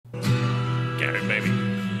get it, baby.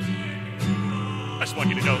 I just want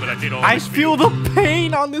you to know that I did all I this for feel you. the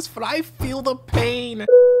pain on this. I feel the pain.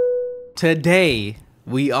 Today,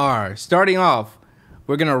 we are starting off.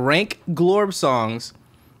 We're going to rank Glorb songs.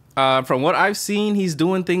 From what I've seen, he's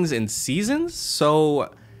doing things in seasons.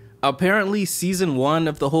 So, apparently, season 1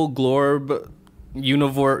 of the whole Glorb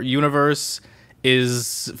universe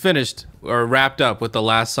is finished or wrapped up with the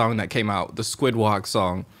last song that came out, the Squidwok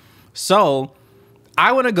song. So,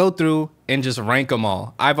 I want to go through and just rank them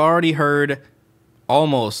all. I've already heard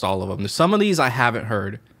almost all of them. Some of these I haven't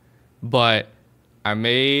heard, but I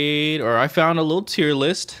found a little tier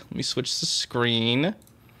list. Let me switch the screen.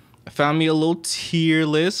 I found me a little tier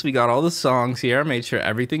list. We got all the songs here. I made sure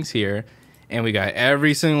everything's here. And we got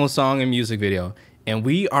every single song and music video. And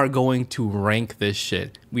we are going to rank this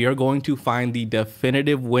shit. We are going to find the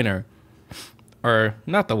definitive winner. Or,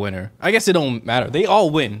 not the winner. I guess it don't matter. They all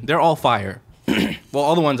win. They're all fire. Well,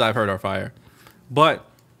 all the ones I've heard are fire. But,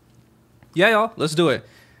 yeah, y'all. Let's do it.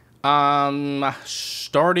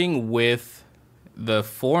 Starting with The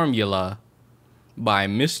Formula by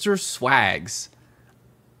Mr. Swags.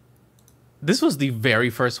 This was the very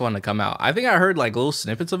first one to come out. I think I heard like little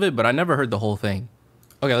snippets of it, but I never heard the whole thing.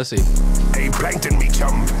 Okay, let's see. Hey, Plankton, me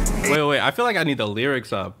chum. Wait. I feel like I need the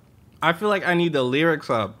lyrics up.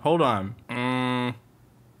 Hold on.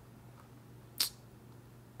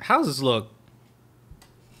 How does this look?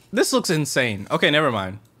 This looks insane. Okay, never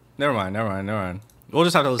mind. We'll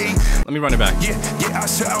just have to listen. Let me run it back. Yeah, I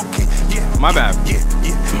said okay. Yeah, my bad. Yeah,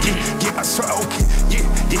 I said okay. Yeah,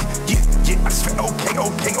 I said okay.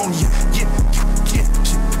 Oh, shit.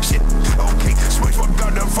 Okay, Squidwok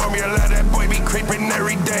got the formula. That boy be creeping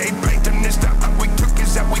every day. Plankton is the up we took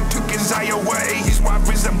his eye away. His wife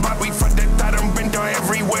is a bot. We front that thought him been done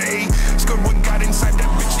every way. Squidwok got inside that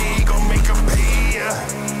bitch. He gon' make a pay.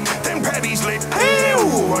 Then Patty's lit. Hey,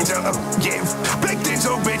 yeah. Plankton's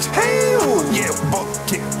a bitch. Hey, yeah, but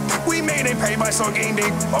yeah. We made it pay by so game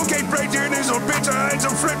day. Okay, Plankton is a bitch. I had to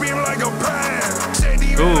flip him like a pie. Said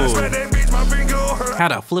he that bitch, my finger hurt. How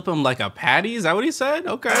to flip him like a patty? Is that what he said?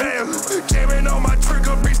 Okay. Jamming on my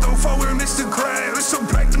trigger, bitch, don't fall with Mr. Krab. It's some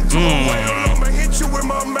Plankton to I'ma hit you with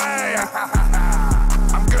my man.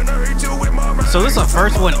 I'm gonna hit you with my man. So this is the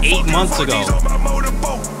first one 8 months ago.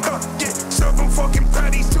 Serving fucking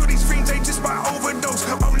patties to these fiends, they just by overdose.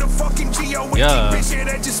 I'm the fucking G.O. Yeah.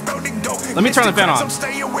 That just spelled it go. Let me turn the fan on. I'm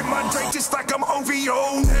staying with my drink just like I'm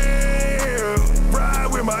OVO. Yeah. Ride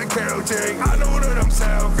with my Carol tank. I know that I'm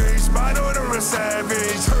savage, but I know that I'm a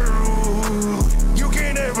savage. You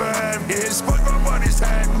can't ever have this, but my body's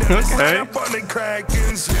happening. Okay. I'm on the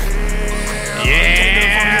crackers. Yeah.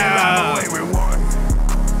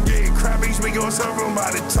 Crabbies, we gon' serve them by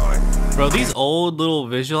the ton. Bro, these old little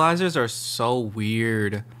visualizers are so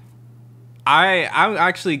weird. I'm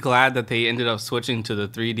actually glad that they ended up switching to the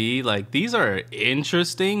 3D. Like, these are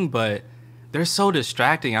interesting, but they're so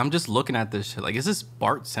distracting. I'm just looking at this shit. Like, is this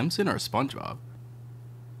Bart Simpson or SpongeOpp?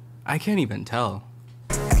 I can't even tell.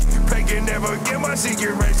 Can never get my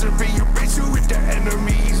secret recipe. You bitch you with the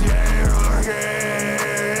enemies, yeah.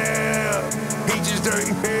 He just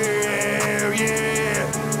dirty hell, yeah.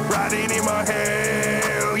 Riding in my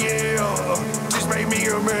hell, yeah. Just make me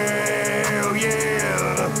a man,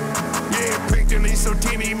 yeah. Yeah, Plankton is so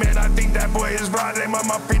teeny, man. I think that boy is riding my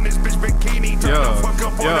mop in this bitch bikini. Trying to fuck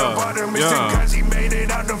up on the bottom. It's cause he made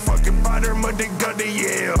it out the fucking bottom of the gutter,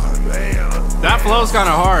 yeah. That flow's kind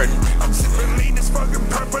of hard. I'm sipping lean, this fucking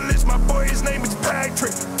purple is my boy, his name is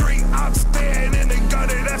Patrick. 3 ops stand in the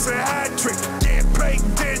gutter, that's a hat trick. Yeah,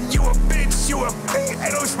 Plankton, you a bitch, you a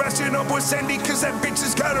ain't no smashing up with Sandy, cause that bitch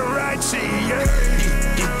is kinda ratchet,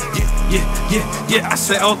 yeah, I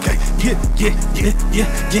said okay, yeah,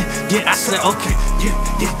 I said okay,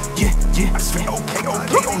 yeah, I said okay, oh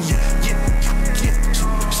yeah, shit,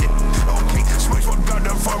 okay, Squidwok got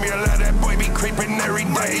the formula, that boy be creeping every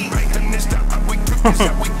day. Plankton is the up, we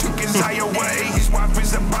took his eye away. His wife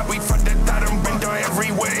is a bot, we front that thought him been done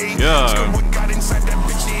every way. Squidwok got inside that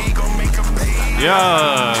bitch, he gon' make a pay.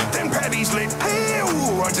 Then Patty's lit,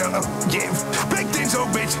 yeah, Plankton's a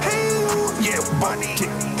bitch, yeah, bunny.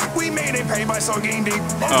 We made it pay by so game deep.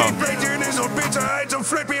 Okay, Plankton is a bitch, I had to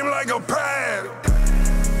flip him like a pie.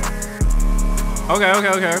 Okay.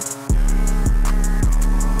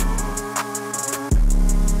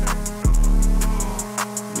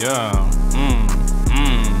 Yeah.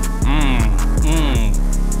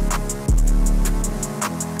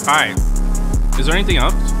 Alright. Is there anything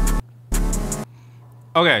else?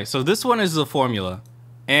 Okay, so this one is the formula.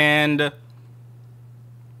 And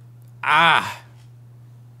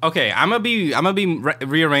okay, I'm gonna be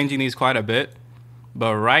rearranging these quite a bit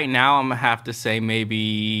But right now, I'm gonna have to say maybe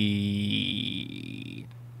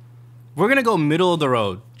we're gonna go middle of the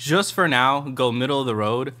road. Just for now, go middle of the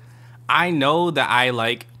road. I know that I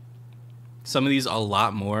like some of these a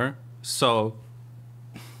lot more, so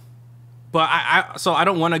I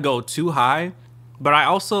don't want to go too high, but I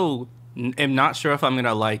also am not sure if I'm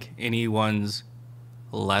gonna like any ones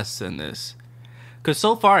less than this, because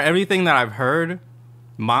so far everything that I've heard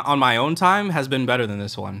on my own time has been better than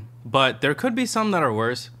this one, but there could be some that are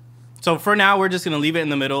worse. So for now, we're just gonna leave it in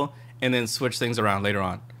the middle and then switch things around later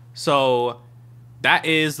on. So that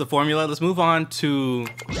is the formula. Let's move on to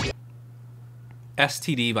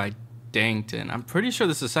STD by Dankton. I'm pretty sure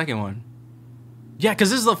this is the second one. Yeah, because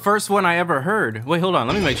this is the first one I ever heard. Wait, hold on,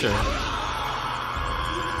 let me make sure.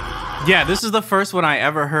 Yeah, this is the first one I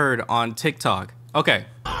ever heard on TikTok. Okay,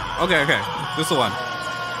 this is the one.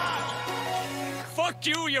 Fuck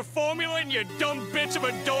you, your formula, and your dumb bitch of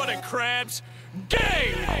a daughter, Krabs.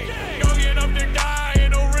 Gay! Young enough to die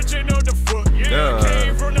and original to fuck. Yeah,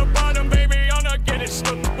 came from the bottom, baby, I'm not getting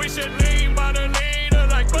stuck. We should lean by the leader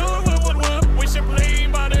like whoop, whoop, whoop, whoop. We should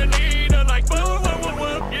lean by the leader like whoop, whoop, whoop,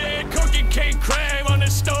 whoop. Yeah, cooking cake crab on the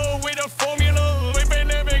stove with a formula. Whipping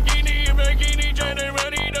the bikini, getting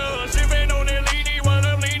ready to sipping on the leany while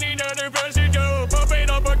I'm leaning down the passenger. Pumping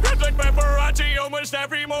up a crab like paparazzi almost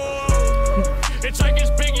every more. It's like it's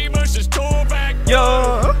Biggie versus Tupac.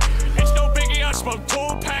 Yo. It's no Biggie, I smoke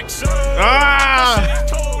 2 packs. So ah.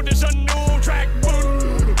 Cold is a new track.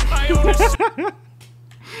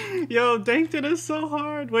 Yo, Dankton is so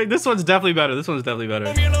hard. Wait, this one's definitely better. This one's definitely better.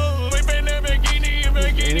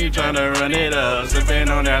 Bikini trying to run it up, sipping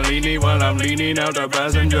on that leany while I'm leaning out the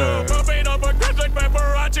passenger. Pumping up a crab like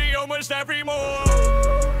paparazzi almost every more.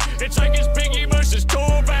 It's like it's Biggie versus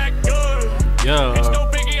Tupac. Yo. It's no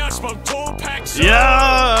Biggie, I smoke 2 packs.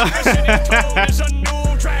 Yeah. It's a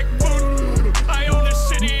new track. I own the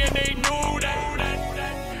city and they knew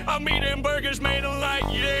that. I'm eating burgers made of light,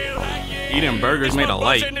 yeah. Eating burgers made of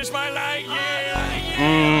light. It's my light,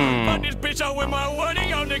 yeah. Fuck this bitch out with my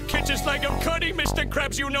woody on the kitchens like I'm cutting Mr.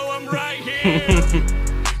 Krabs, you know I'm right here.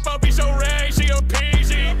 Puppy so rag, she a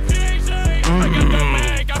peasy. I got the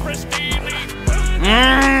mag, I press delete.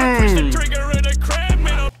 I press the trigger of the crab,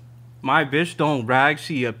 man. My bitch don't rag,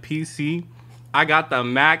 she a PC. I got the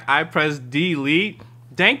Mac, I press delete.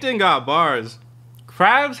 Dankton got bars.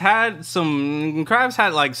 Krabs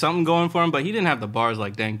had like something going for him, but he didn't have the bars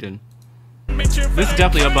like Dankton. This is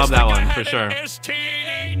definitely above that one for sure. This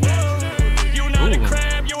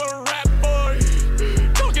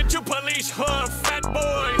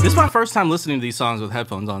is my first time listening to these songs with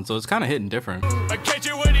headphones on, so it's kind of hitting different. I catch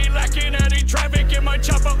you when he lacking at traffic in my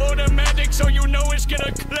chopper automatic, so you know it's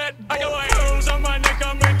gonna clit. I got pearls on my neck,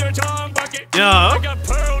 I'm in the Tom bucket. Yeah. I got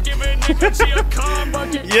pearl giving niggas see a calm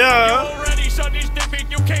bucket. Yeah. You already saw these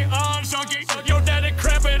dipping, you can't unsunk it. Yo, daddy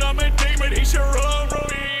crap it, I'm a demon, he should run,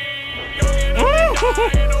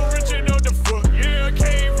 original the fuck. Yeah, I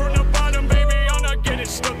came from the bottom, baby, I'm not getting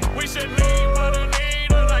stuck. We should lean by the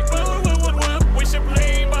leader like whoop, whoop, whoop, whoop. We should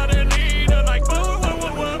lean by the leader like whoop, whoop,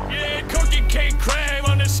 whoop, whoop. Yeah, cooking cake crab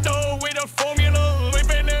on the stove with a formula.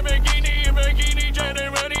 Whipping the bikini,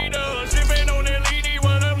 getting ready to sipping on the leany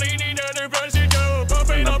while I'm leaning down the passenger.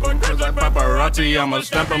 Pumping up a crab like paparazzi, I'ma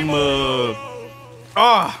step 'em up.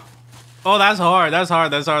 Oh, that's hard. That's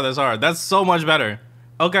hard. That's so much better.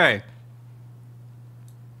 Okay.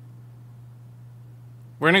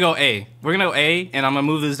 We're gonna go A. We're gonna go A, and I'm gonna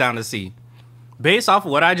move this down to C. Based off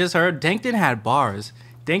of what I just heard, Dankton had bars.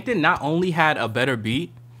 Dankton not only had a better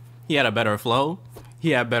beat, he had a better flow,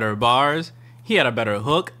 he had better bars, he had a better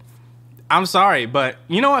hook. I'm sorry, but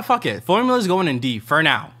you know what? Fuck it. Formula's going in D for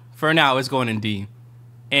now. For now, it's going in D.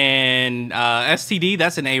 And STD,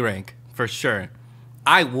 that's an A rank for sure.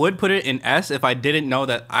 I would put it in S if I didn't know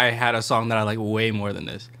that I had a song that I like way more than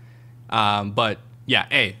this. But yeah,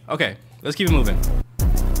 A. Okay, let's keep it moving.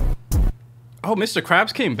 Oh, Mr.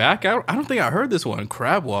 Krabs came back? I don't think I heard this one.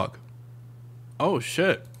 Squidwok. Oh,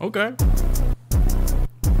 shit. Okay.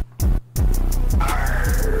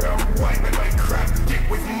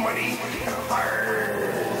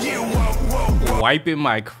 Wiping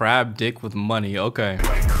my crab dick with money. Okay.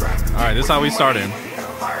 Alright, this is how we started.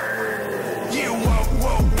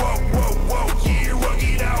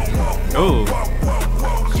 Ooh.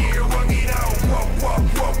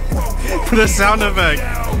 The sound effect.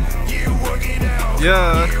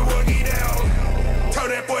 Yeah.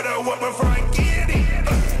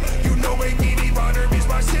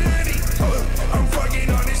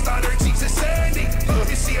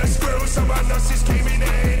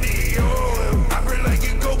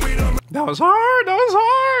 That was hard. That was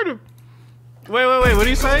hard. Wait. What do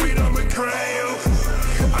you say? I'ma cry,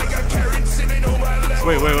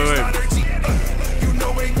 Wait. You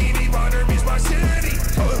know when Guinea water is my city.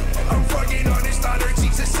 I'm fucking on this ladder,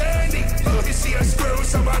 cheeks are sandy. You see a squirrel,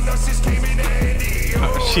 so my nuts just came in handy.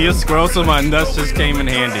 She a squirrel, so my nuts just came in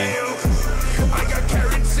handy. I got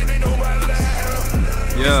carrots sitting on my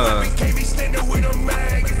lap. Yeah. Can't be standing with a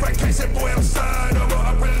mag. If I catch that boy outside, I'ma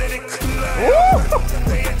up and let it clap.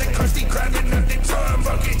 They had the crusty crab and not the tongue.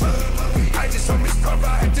 Fuck it. I just saw Miss Pop,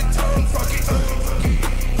 I had to tongue. Fuck it.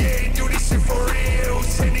 Yeah, do this shit for real.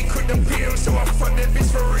 Said he couldn't appeal, so I fucked that bitch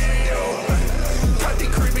for real. Got the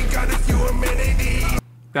crib and got a few amenities.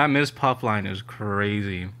 That Miss Puff line is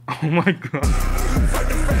crazy. Oh my god. Fuck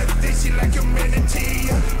the fat, they shit like a manatee.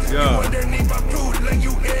 Yeah. You underneath my boot like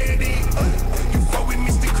you Eddie. You fuck with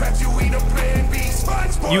Mr. Krabs, you ain't a plan B.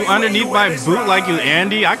 SpongeBob, You underneath my boot like you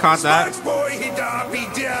Andy? I caught that. SpongeBob, he died, he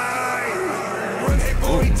died. Run that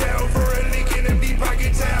boy down for a lick in empty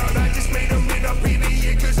pocket town. I just made him in up in the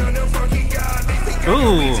year cause I'm the fucking god. They think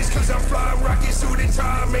I'm just cause I'm fly rocket suit and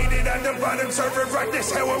tie. Made it at the bottom, surfer rock,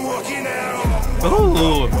 that's how I'm walking out.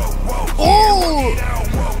 Ooh. Ooh.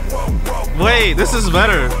 Wait, this is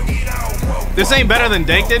better. This ain't better than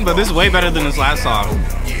Dankton, but this is way better than his last song.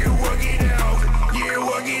 Yeah, work it out.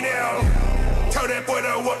 Tell that boy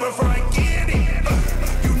to walk before I get it.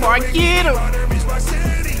 You know I get him.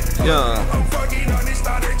 Yeah. I'm fucking on this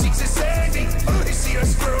ladder, cheeks are sandy. You see a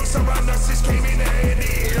squirrel, so my nuts just came in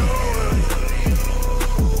handy.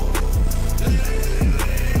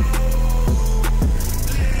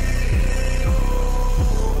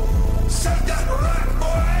 Suck that rock,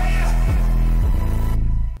 boy.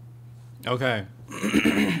 Okay.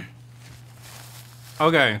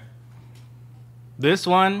 Okay. This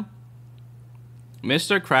one,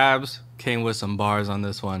 Mr. Krabs came with some bars on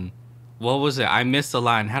this one. What was it? I missed the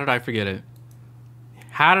line. How did I forget it?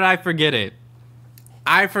 How did I forget it?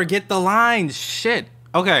 I forget the lines. Shit.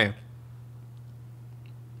 Okay.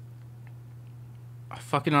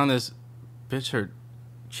 Fucking on this bitch, her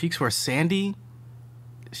cheeks were sandy.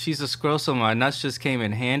 She's a squirrel, so my nuts just came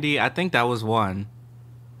in handy. I think that was one.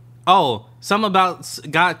 Oh, something about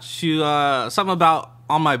got you, something about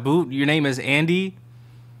on my boot, your name is Andy.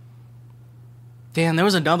 Damn, there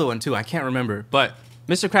was another one too, I can't remember. But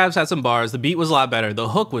Mr. Krabs had some bars, the beat was a lot better, the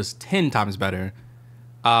hook was 10 times better.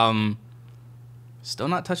 Still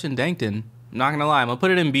not touching Dankton, I'm not gonna lie, I'm gonna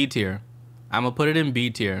put it in B tier.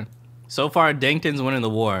 So far, Dankton's winning the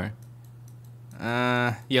war.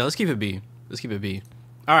 Yeah, let's keep it B.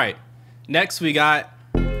 Alright, next we got...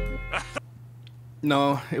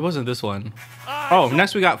 No, it wasn't this one. Oh,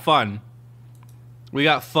 next we got Fun. We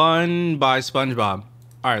got Fun by SpongeBob.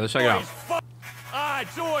 Alright, let's check it out.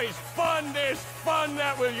 It's always fun, there's fun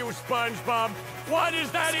that with you, SpongeBob. What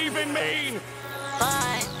does that even mean?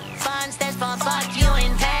 Fun stands for fuck you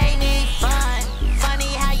and pay me. Fun,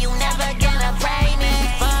 funny how you never gonna pay me.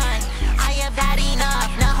 Fun, I have had enough,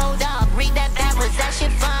 now hold up, read that backwards, that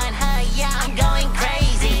shit fun. Yeah, I'm going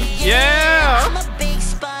crazy. Yeah! I'm a big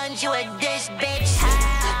sponge, you a dish bitch.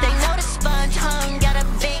 They know the sponge hung, got a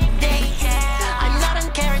big dick. I'm not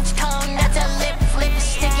on Karen's tongue, that's a lip flip.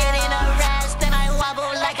 Stick it in her ass, then I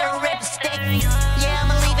wobble like a ripstick. Yeah,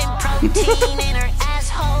 I'm leaving protein in her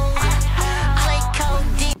asshole. I like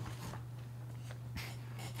codeine.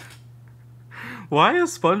 Why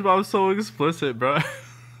is SpongeBob so explicit, bro?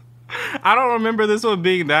 I don't remember this one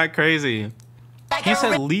being that crazy. He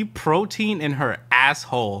said leave protein in her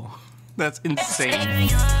asshole. That's insane.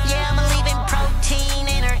 Yeah, I'm leaving protein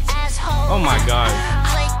in her asshole. Oh my god.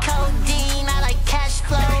 I like codeine, I like cash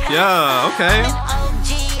flow. Yeah, okay. I'm an OG,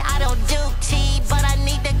 I don't do tea, but I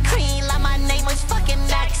need the cream like my name was fucking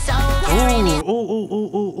Maxo.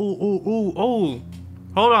 Oh.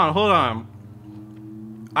 Hold on.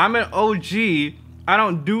 I'm an OG, I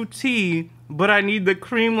don't do tea, but I need the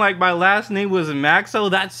cream like my last name was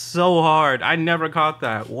Maxo. That's so hard. I never caught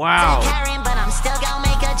that. Wow. Karen, but I'm still gonna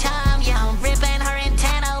make a charm. Yeah, I'm ripping her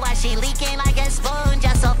antenna while she leaking like a spoon.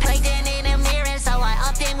 Just so plugged in a mirror, so I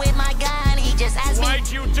upped in with my gun. He just asked me.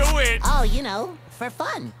 Why'd you do it? Oh, you know, for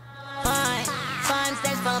fun. Fun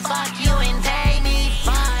stands for fuck you and pay me.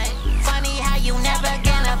 Fun, funny how you never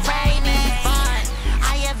gonna pray me. Fun,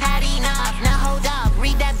 I have had enough. Now hold up,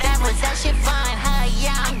 read that backwards, that shit fun.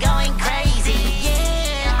 Yeah, I'm going crazy.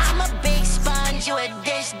 Yeah, I'm a big sponge, you a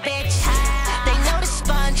dish bitch. They know the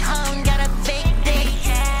sponge hung, got a big dick.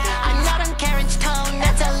 I'm not on Karen's tongue,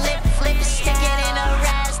 that's a lip flip. Stick it in her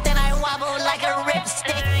ass, then I wobble like a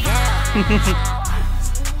ripstick. Yeah.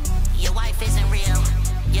 Your wife isn't real,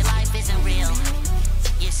 your life isn't real.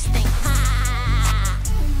 You stink.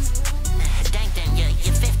 Dankton,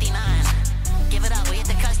 you're 59. Give it up, we hit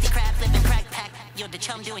the Krusty Krab, flipping crack pack. You're the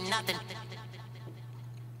chum doing nothing.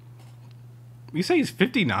 You say he's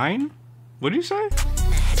 59? What did you say?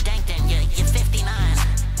 Dankton, you're 59.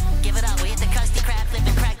 Give it up, we hit the Krusty Krab,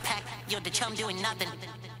 flipping crack pack. You're the chum doing nothing.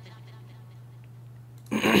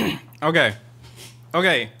 Okay.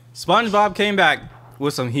 Okay. SpongeBob came back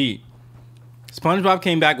with some heat. SpongeBob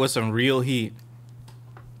came back with some real heat.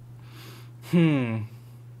 I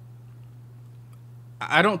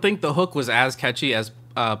don't think the hook was as catchy as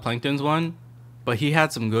Plankton's one, but he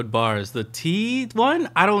had some good bars. The tea one,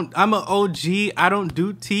 I'm an OG. I don't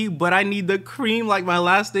do tea, but I need the cream like my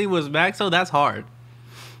last name was Max, so that's hard.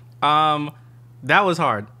 That was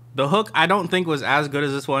hard. The hook I don't think was as good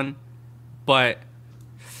as this one, but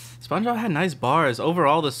SpongeBob had nice bars.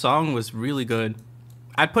 Overall, the song was really good.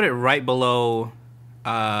 I'd put it right below,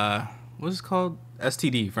 what's it called?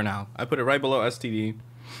 STD for now. I put it right below STD.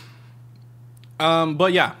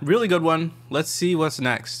 But yeah, really good one. Let's see what's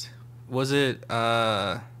next. Was it,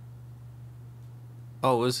 it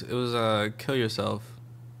was Kill Yourself.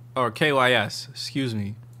 Or KYS, excuse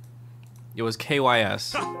me. It was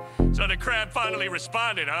KYS. So the Krab finally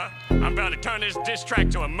responded, huh? I'm about to turn this diss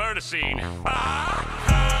track to a murder scene.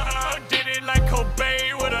 Did it like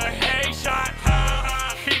Cobain with a headshot.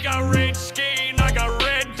 He got red skin, I got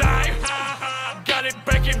red dye. Got it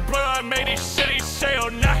back in blood, made his city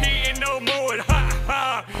sail. Now he in no mood.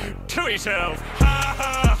 To himself.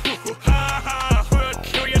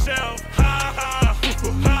 Kill yourself.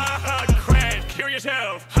 Krab, kill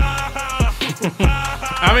yourself.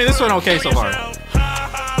 I mean, this one okay so far.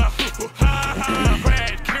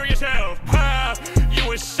 Kill yourself.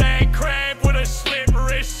 You a sad crab with a slit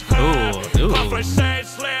wrist. Ooh. Puff a sad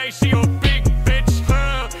slag, see your big bitch.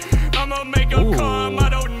 I'ma make a calm, I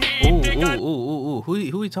don't need dick. Ooh.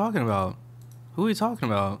 Who we talking about? Who we talking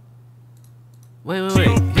about? Wait.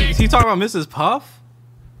 Is he talking about Mrs. Puff?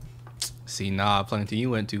 See, nah, Plankton,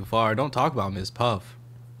 you went too far. Don't talk about Miss Puff.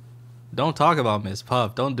 Don't talk about Miss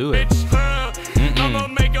Puff. Don't do it. I'ma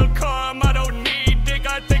make a calm, I don't need dick.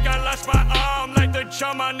 I think I lost my arm like the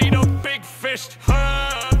chum. I need a big fist.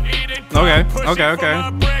 Okay.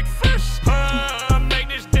 My breakfast. Make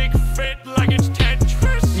this dick fit like it's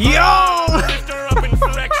Tetris. Yo! Lift her up and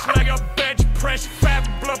flex like a bench press. Fat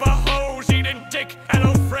blubber hoes eating dick at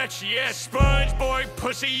a fresh. Yeah, sponge boy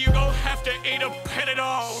pussy, you gon' have to eat a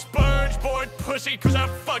Panadol. Sponge boy pussy, cause I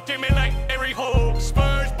fucked him in like every hole.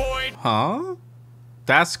 Sponge boy. Huh?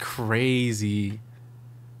 That's crazy.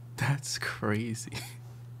 That's crazy.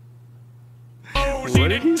 What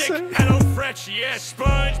did he say? Hello Fresh, yeah,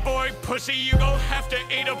 sponge boy pussy, you gon' have to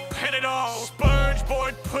eat a Panadol. Sponge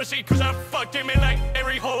boy pussy, cause I fucked him in like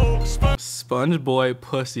every hole. Sponge boy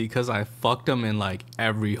pussy, cause I fucked him in like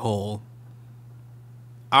every hole.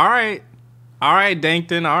 Alright,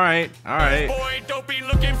 Dankton, alright. Boy, don't be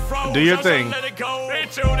looking froze. Do your thing. Let it go.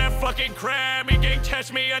 It's on that fucking Krab, he can't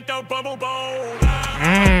test me at the bubble bowl.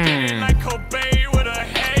 Like Cobain with a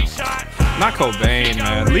headshot. Not Cobain,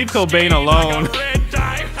 man. Leave Cobain alone.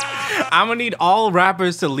 I'm gonna need all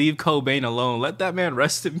rappers to leave Cobain alone. Let that man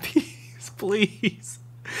rest in peace, please.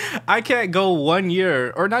 I can't go 1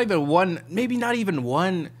 year, or not even one, maybe not even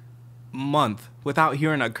 1 month without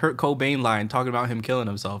hearing a Kurt Cobain line talking about him killing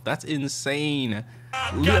himself. That's insane.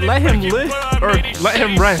 Let him live, or let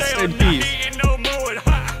him rest in peace.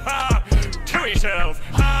 To yourself.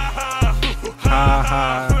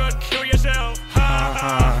 Kill yourself.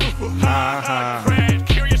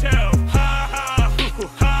 Kill yourself.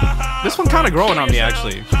 This one kind of growing on me,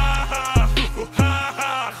 actually.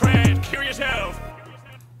 Kill yourself.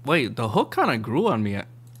 Wait, the hook kind of grew on me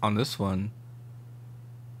on this one.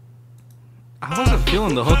 I wasn't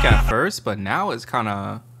feeling the hook at first, but now it's kind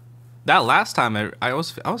of. That last time I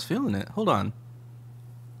was feeling it. Hold on.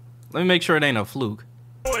 Let me make sure it ain't a fluke.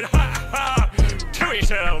 To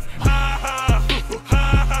yourself.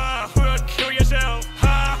 Kill yourself.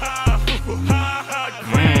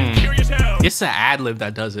 Kill yourself. It's the ad lib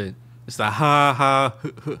that does it. It's the ha ha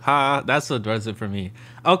ha. That's what does it for me.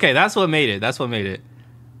 Okay, that's what made it.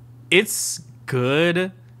 It's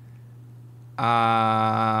good. I'm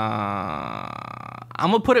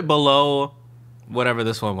gonna put it below whatever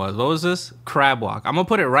this one was. What was this? Krabwok. I'm gonna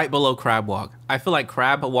put it right below Krabwok. I feel like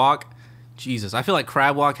Krabwok. Jesus, I feel like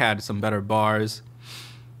Krabwok had some better bars.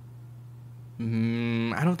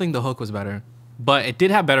 I don't think the hook was better, but it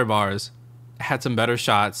did have better bars. It had some better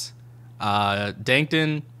shots.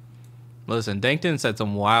 Dankton. Listen, Dankton said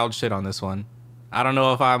some wild shit on this one. I don't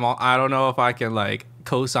know if I can like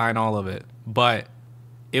co-sign all of it, but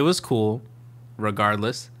it was cool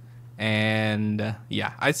regardless. And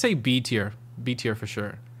yeah, I'd say B tier for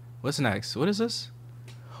sure. What's next? What is this?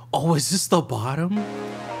 Oh, is this the bottom?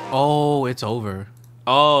 Oh, it's over.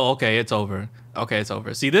 Oh, okay, it's over. Okay, it's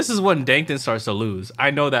over. See, this is when Dankton starts to lose.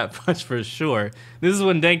 I know that much for sure. This is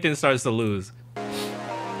when Dankton starts to lose.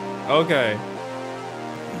 Okay.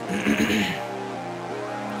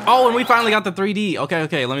 Oh, and we finally got the 3D. Okay,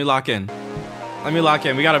 okay, let me lock in. Let me lock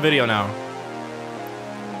in. We got a video now.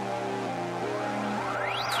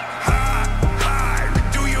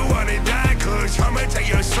 Do you wanna die? 'Cause I'ma take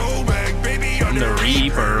your soul back, baby. I'm The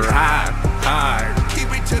Reaper. Hi, hi.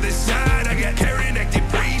 Keep it to the side. I got Karen active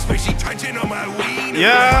breeze, but she touching on my weed.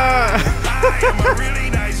 Yeah. I am a really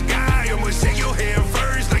nice guy. I'ma say your hair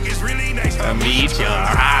first, like it's really nice to Meet you.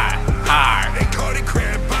 Hi, hi. They call it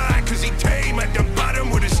Krab by, 'cause he came at the bottom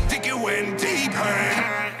with a stick and went deep.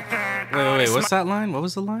 Wait, what's that line? What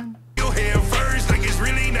was the line? Your hair first, like it's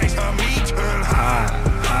really nice to meet you.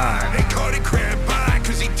 They call it Krab by,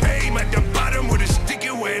 'cause he came at the bottom with a stick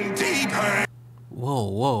and went deep. Whoa,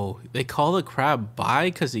 whoa. They call the crab by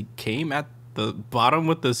because he came at the bottom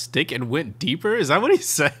with the stick and went deeper? Is that what he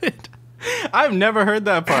said? I've never heard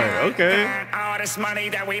that part. Okay. All this money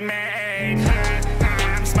that we made.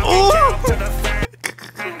 Oh!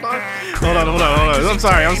 Hold on. I'm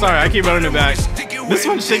sorry. I keep running it back. This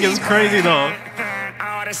one shit is crazy though.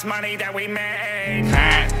 All this money that we made.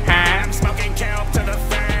 I'm smoking kelp to the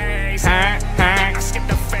face. I skip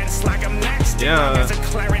the fence like I'm next. Yeah. There's a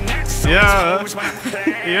clarinet. So Yeah.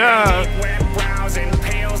 Yeah. Web browsing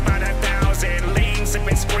pills by the thousand. Lean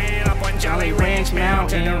sipping squid up on Jolly Ranch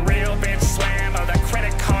Mountain. A real bitch slam of the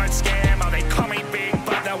credit card scam. Oh, they call me Big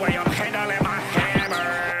Butt the way I'm handling my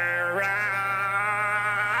hammer.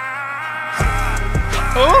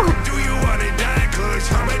 Oh! Do you wanna die?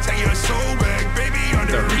 'Cause I'ma take your soul back, baby. On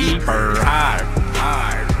the Reaper. Hi.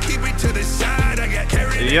 Keep it to the side. I got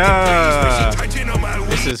Karen. Yeah. Touching on my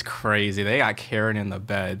This is crazy. They got Karen in the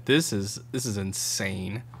bed. This is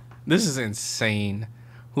insane. This is insane.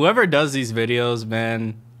 Whoever does these videos,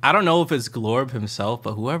 man, I don't know if it's Glorb himself,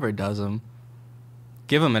 but whoever does them,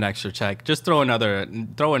 give him an extra check. Just throw another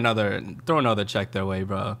check their way,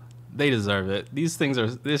 bro. They deserve it. These things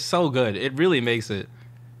they're so good. It really makes it.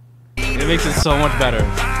 It makes it so much better.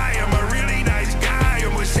 I am a really nice guy.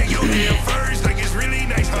 I'ma say your hair first, like it's really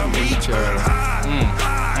nice to meet you.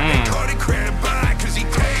 They call it Krab by, 'cause he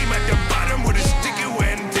came at the bottom with a stick and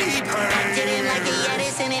went deep. Did him like a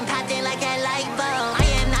Edison and popped it like a light bulb. I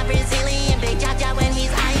am not Brazilian, big Jaja when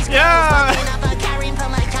he's ice cold. Yeah. Walking up a Karen, put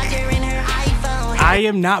my charger in her iPhone. I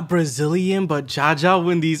am not Brazilian, but Jaja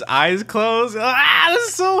when these eyes close. Ah,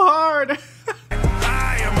 that's so hard.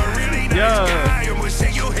 I am a really nice guy. I'ma say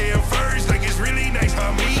your hair first, like it's really nice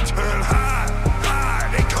to meet you.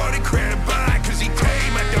 They call it Krab by, 'cause he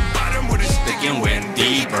came at the bottom with a stick and went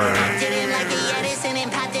deeper. Did him like a Edison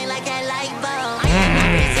and popped it like a light bulb. I am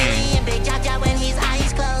not Brazilian, big Jaja when he's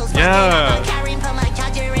eyes closed. Yeah. Walking up a Karen, put my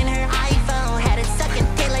charger in her iPhone. Had it sucking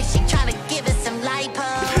dick like she tryna give it some lipo.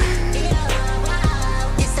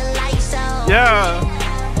 It's a light show. Yeah.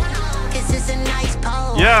 This is a nice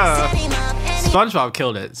pose. Yeah. Set him up and SpongeBob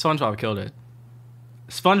killed it. SpongeBob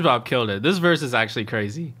killed it. This verse is actually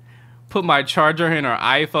crazy. Put my charger in her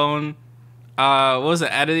iPhone. What was it?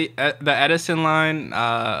 The Edison line.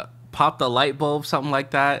 Pop the light bulb, something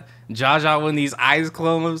like that. Jaja when these eyes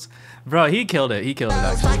close. Bro, he killed it. Actually.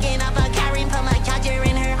 Walking up a Karen, put my charger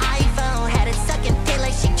in her iPhone. Had it sucking dick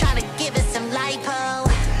like she tryna give it some lipo.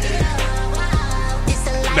 It's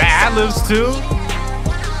a light The ad-libs too.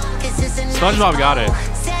 SpongeBob got it.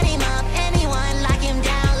 Set him up, anyone lock him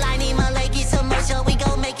down. Line him up like he's a motion. We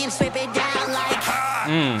gon' make him strip it down like.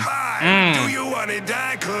 Do you wanna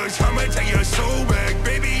die? 'Cause I'ma take your soul back,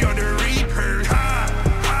 baby. On the Reaper.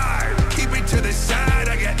 Keep it to the side.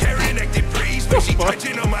 I got Karen active breeze, but she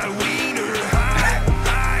touching on my wiener.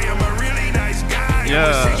 I am a really nice guy. Yeah.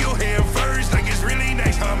 I'ma say your hair first, like it's really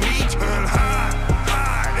nice to meet you.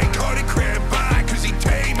 They call it Krab by, 'cause he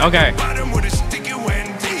came at Okay. the bottom with a stick and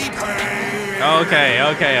went deeper. Okay.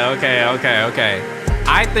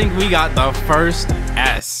 I think we got the first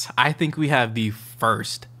S. I think we have the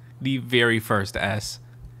very first S.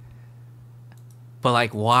 But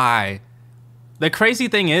like, why? The crazy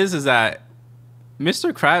thing is that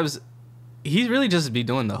Mr. Krabs, he really just be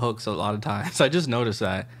doing the hooks a lot of times. I just noticed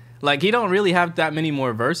that. Like, he don't really have that many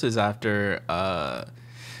more verses after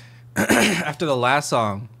after the last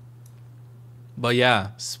song. But yeah,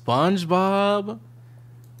 SpongeBob,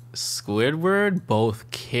 Squidward both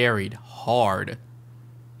carried hard.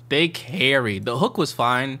 They carried. The hook was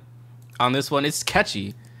fine on this one. It's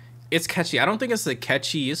catchy. I don't think it's the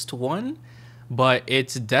catchiest one, but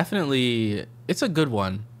it's a good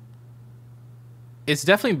one. It's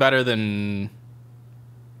definitely better than...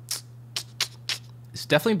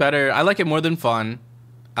 I like it more than Fun.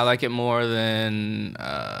 I like it more than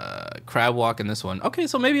Crab walk in this one. Okay,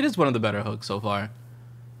 so maybe it is one of the better hooks so far.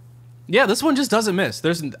 Yeah, this one just doesn't miss.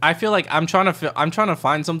 I feel like I'm trying to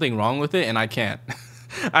find something wrong with it and I can't.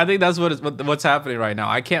 I think that's what's happening right now.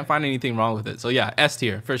 I can't find anything wrong with it. So yeah, S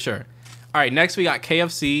tier for sure. All right, next we got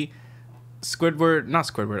KFC. Not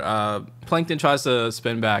Squidward. Plankton tries to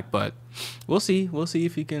spin back, but we'll see. We'll see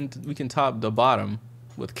if we can top the bottom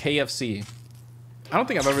with KFC. I don't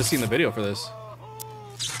think I've ever seen the video for this.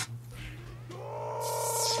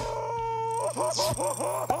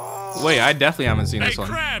 Wait, I definitely haven't seen this one.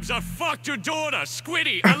 Hey, Krabs, I fucked your daughter.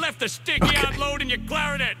 Squiddy, I left the sticky out load in your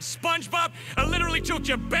clarinet. SpongeBob, I literally took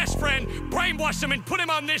your best friend, brainwashed him, and put him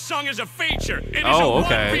on this song as a feature. It is a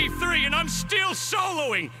 1v3, and I'm still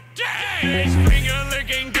soloing. Dang! This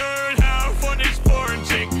finger-licking good, how fun is foreign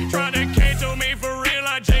chick. Trying to cancel me for real,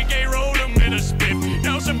 I JK rolled him in a spit.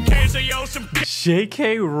 Now some cancer, yo, some...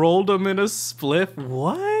 JK rolled him in a spliff?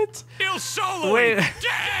 What? Still soloing. Wait.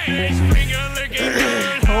 Dang! This finger-licking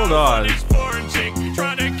good, hold on.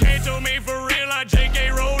 Trying to cancel me for real, I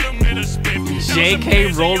JK rolled him in a split.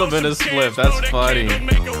 JK rolled him in a split. That's funny. I'm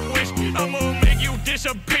gonna make you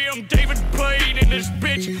disappear. I'm David Blaine in this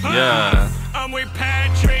bitch. Yeah. I'm with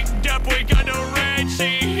Patrick Dup. We got no red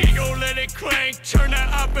seat. He gon' let it clank. Turn the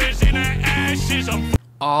uppers into ashes.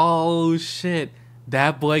 Oh shit.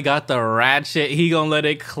 That boy got the ratchet. He gonna let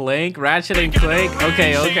it clank. Ratchet and clank.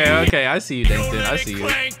 Okay. I see you, Dankton. I see you.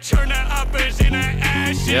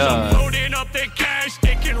 Yeah. I'm loading up the cash,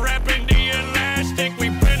 sticking rapping the elastic. We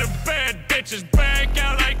been a bad bitches back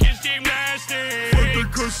out like it's gymnastics. Fuck the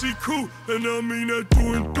cussy crew, and I mean that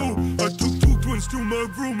through and through. I took 2 twins to my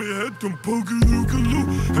room and had them pogaloo-galoo.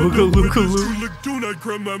 Boogaloo-galoo. I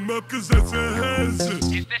grabbed my map cause that's a hazard.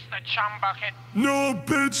 Is this the chum bucket? No,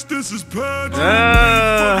 bitch, this is Patrick.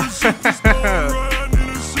 Riding in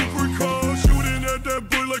a supercar, shooting at that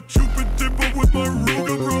boy like Cupid Dipper with my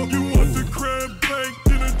Ruger, bro. You want the crab bank,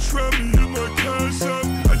 didn't trap me in my cash out.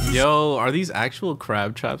 Yo, are these actual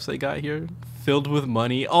crab traps they got here? Filled with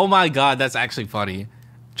money? Oh my god, that's actually funny.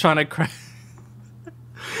 Trying to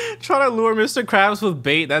lure Mr. Krabs with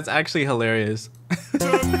bait. That's actually hilarious. I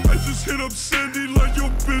just hit up Sandy like, yo,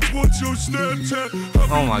 bitch, what's your Snapchat?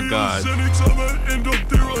 Oh my god. I'ma end up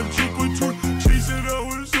there on Jupiter. Chasing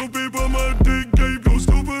hours, so babe, on my dick game, go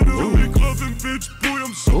stupid. Clubbing, bitch, boy,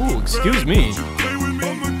 I'm so ooh, excuse me. Play with me,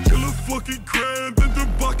 I'ma kill a fucking crab in the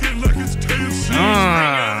bucket like it's KFC.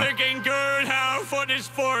 Looking good, how fun is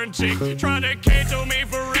foreign chick. Trying to cancel me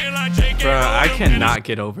for real, I JK. Bruh, I cannot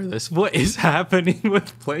get over this. What is happening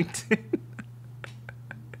with Plankton?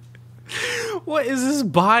 What is his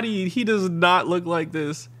body? He does not look like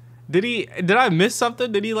this. Did I miss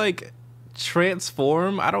something? Did he like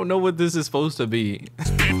transform? I don't know what this is supposed to be.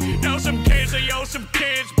 Now some kids, yo, some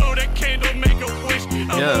kids blow the candle, make a wish.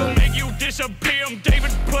 I'm gonna make you disappear. I'm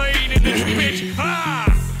David Blaine in this bitch.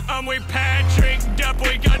 I'm with Patrick Dup.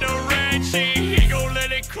 We got no red sheet. He gon'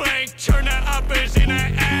 let it clank. Turn the uppers into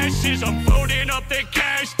ashes. I'm loading up the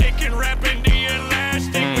cash, sticking rapping the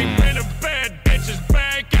elastic. We been a bad bitches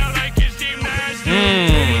back out like it's gymnastics.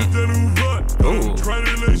 Try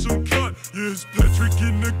to lay some cut. Yes, Patrick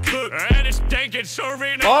in the cut. And it's Dankton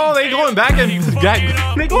serving. Oh, they going back and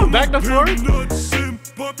they going back and forth.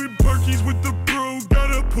 Popping perkies with the bro.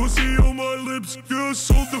 Got a pussy on my lips. Girl,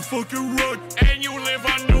 sold the fucking rock. And you live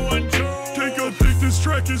on New One too. I think this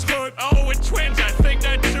track is hot. Oh, with twins, I think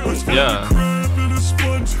that too. Yeah. Crab in a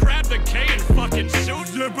sponge. Crab the K in fucking suit.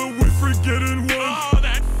 Yeah, but we're forgetting one. Oh,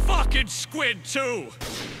 that fucking squid too.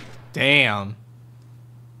 Damn.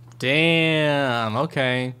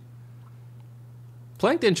 Okay.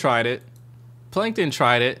 Plankton tried it.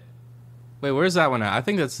 Wait, where's that one at? I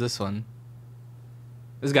think that's this one.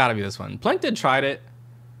 It's gotta be this one. Plankton tried it,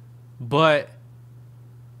 but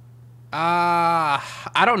I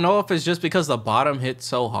don't know if it's just because the bottom hit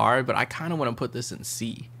so hard, but I kind of want to put this in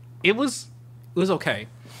C. It was okay.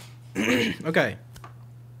 Okay.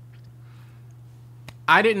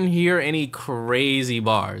 I didn't hear any crazy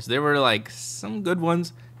bars. There were like some good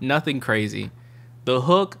ones, nothing crazy. The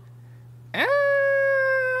hook,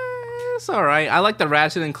 it's all right. I like the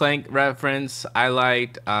Ratchet and Clank reference. I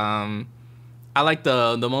liked the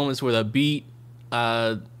moments where the beat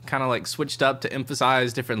kind of like switched up to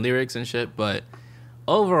emphasize different lyrics and shit, but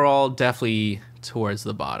overall definitely towards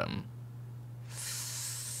the bottom.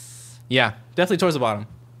 Yeah, definitely towards the bottom.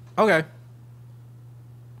 Okay.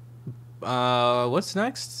 What's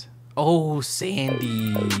next? Oh,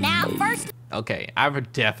 Sandy. Now, first. Okay,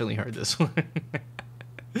 I've definitely heard this one.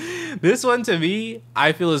 This one, to me,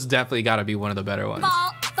 I feel has definitely got to be one of the better ones.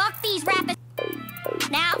 Fuck these rappers.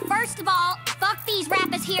 Now, first of all, fuck These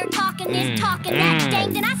rappers here talking this, talking that.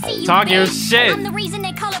 Dankton, I see you. Talk your bitch. shit. I'm the reason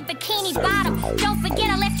they call it bikini bottom. Don't forget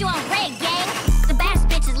I left you on red, gang. The baddest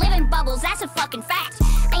bitches live in bubbles, that's a fucking fact.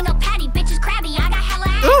 Ain't no patty, bitches crabby, I got hella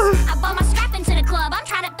ass. I bought my strap into the club, I'm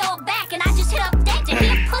trying to throw it back. And I just hit up Dankton, he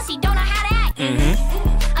a pussy, don't know how to act.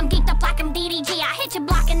 I'm geeked up like I'm DDG, I hit your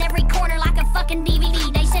block in every corner like a fucking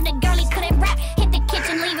DVD. They said the girlie couldn't rap, hit the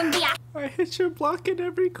kitchen, leave him be. I hit your block in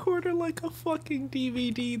every corner like a fucking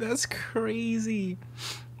DVD. That's crazy.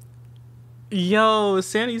 Yo,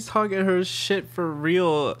 Sandy's talking her shit for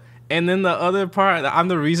real. And then the other part, I'm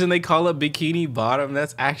the reason they call it bikini bottom.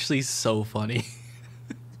 That's actually so funny.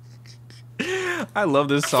 I love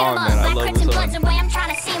this song, man. I love this song. I'm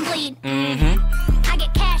trying to see him bleed. I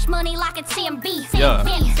get cash money like it's CMB. Yeah.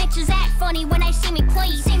 Bitches act funny when they see me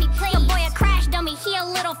please. Your boy a crash dummy, he a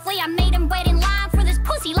little flea. I made him wait in line for this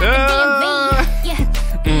pussy like a DMV. Yeah.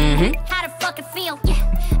 How the fuck it feel? Yeah.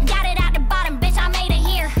 Got it out the bottom, bitch, I made it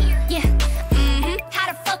here. Yeah. How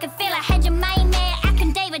the fuck it feel? I had your main man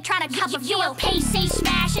acting David trying to cop a feel. PC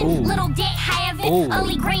smashing, little dick having,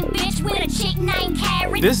 ugly green bitch with a chick named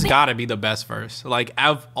Carrot. This gotta be the best verse. Like,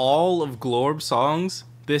 out of all of Glorb's songs,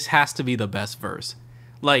 this has to be the best verse.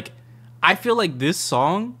 Like, I feel like this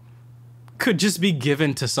song could just be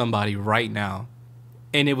given to somebody right now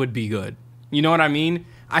and it would be good. You know what I mean?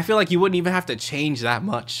 I feel like you wouldn't even have to change that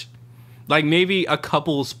much. Like, maybe a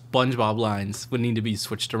couple SpongeBob lines would need to be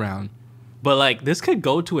switched around. But, like, this could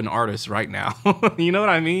go to an artist right now. You know what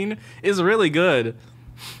I mean? It's really good.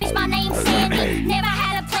 Bitch, my name's Sandy. Never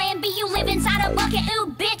had a plan B. You live inside a bucket.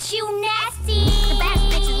 Ooh, bitch, you nasty. The best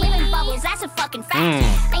bitches live in bubbles. That's a fucking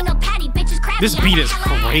fact. Ain't no patty, bitches crabby. This beat is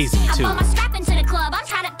crazy, too. I bought my strap into the club. I'm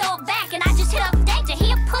trying to throw it back. And I just hit up Dankton.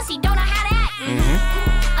 He a pussy, don't know how to act.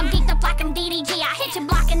 I'm geeked up like I'm DDG. I hit your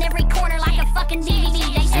block in every corner like a fucking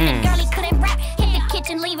DVD. They said the girlie couldn't rap. Hit the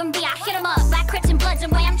kitchen, leave him be. I hit him up. Black Crips and Bloods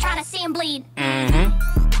and way. I'm trying to see him bleed. Hit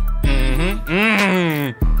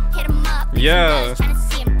him up. Yeah. Trying to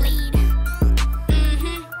see him bleed.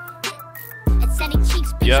 And sending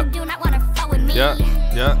cheeks, bitch, Yep. you do not want to fuck with me. Yeah.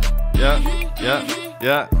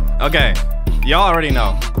 Okay. Y'all already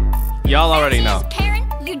know. Y'all already know. Karen,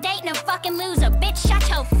 you dating a fucking loser. Bitch, shut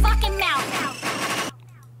your fucking mouth.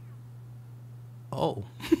 Oh.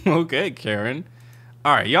 Okay, Karen.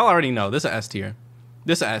 Alright, y'all already know. This is S tier.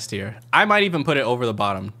 This is S tier. I might even put it over the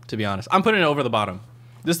bottom, to be honest. I'm putting it over the bottom.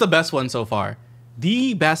 This is the best one so far.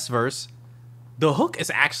 The best verse. The hook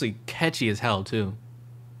is actually catchy as hell, too.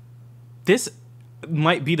 This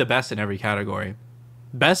might be the best in every category.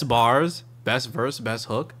 Best bars, best verse, best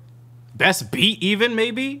hook. Best beat even,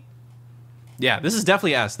 maybe? Yeah, this is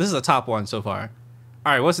definitely S. This is the top one so far.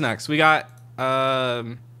 Alright, what's next? We got,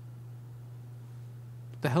 what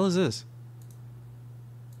the hell is this?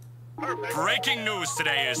 Breaking news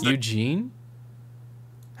today is the Eugene?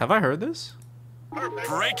 Have I heard this?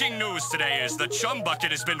 Breaking news today is the chum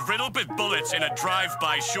bucket has been riddled with bullets in a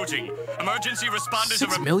drive-by shooting. Emergency responders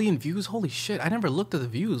 6 million views? Holy shit, I never looked at the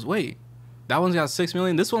views. Wait, that one's got 6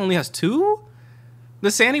 million. This one only has 2?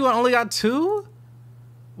 The Sandy one only got 2?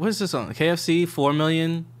 What is this on? KFC, 4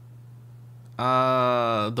 million.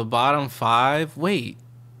 The bottom 5. Wait,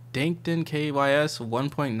 Dankton, KYS,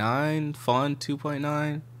 1.9. Fun,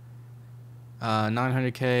 2.9.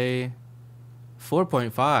 900K,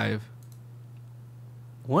 4.5.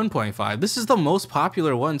 1.5. This is the most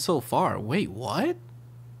popular one so far. Wait, what?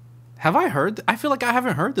 Have I heard? I feel like I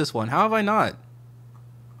haven't heard this one. How have I not?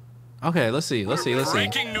 Okay, let's see.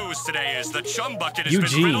 Breaking news today is the chum bucket has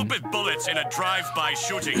Eugene. been riddled with bullets in a drive-by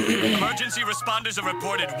shooting. Emergency responders have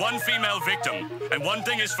reported 1 female victim. And one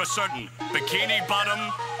thing is for certain, Bikini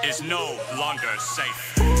Bottom is no longer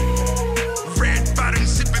safe. Red bottom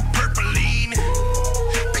sipping purpleine.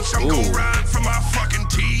 Bitch, I'm gon' ride for my fucking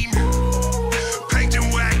team. Paint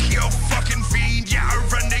and whack your fucking fiend. Yeah, I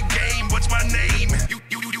run the game. What's my name?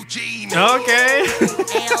 Eugene. Okay.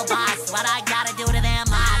 Ayo, boss, what I gotta do to them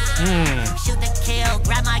odds? Shoot the kill,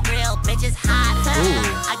 grab my grill, bitch is hot.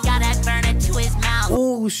 I got that burner to his mouth.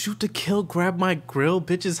 Oh, shoot to kill, grab my grill,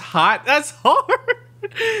 bitch is hot. That's hard.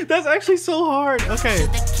 That's actually so hard. Okay.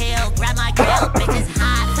 Shoot the kill, grab my grill, bitch is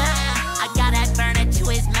hot. I got that burner to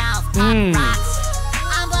his mouth. Pop rocks.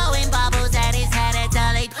 I'm blowing bubbles at his head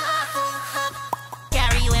until they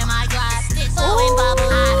carry you in my glass. Blowing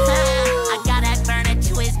bubbles. I got that burner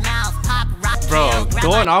to his mouth. Pop rocks. Bro,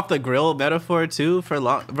 going off the grill metaphor too for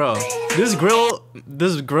long, bro. This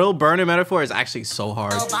grill burner metaphor is actually so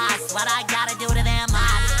hard. Oh, boss, what I gotta do to them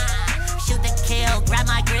odds? Shoot the kill, grab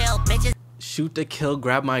my grill, bitches. Shoot to kill,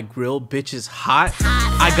 grab my grill, bitch is hot.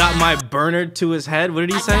 I got my burner to his head. What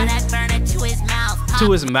did he say? I got that burner to his mouth.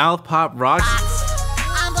 To his mouth, pop rocks.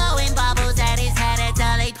 I'm blowing bubbles at his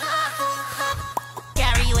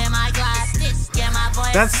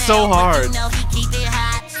That's so hard. You know he keep it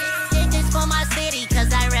hot. Did this for my city,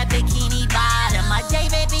 cause I rep Bikini Bottom. My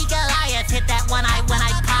David B. Goliath hit that one eye when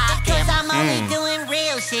I pop him. Cause I'm only doing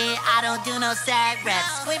real shit, I don't do no sad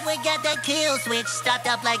reps. Squidwok got that kill switch, stopped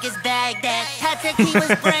up like his Baghdad. Patrick, he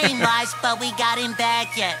was brainwashed, but we got him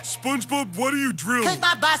back yet. SpongeBob, what do you drill? Cause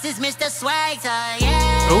my boss is Mr. Swagger,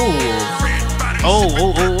 yeah. Ooh.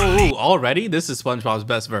 Oh. Already? This is SpongeBob's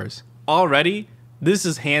best verse. Already? This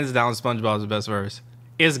is hands down SpongeBob's best verse.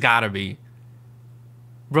 It's gotta be.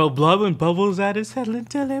 Bro, blowing bubbles at his head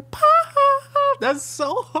until it pop. That's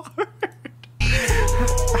so hard.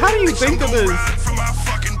 How do you think of this? For my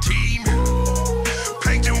fucking team.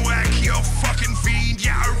 Paint and whack, you fucking fiend.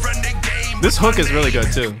 Yeah, I run the game. This hook is really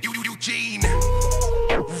good too. Eugene.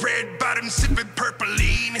 Red bottom sipping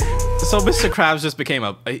purpleine. So Mr. Krabs just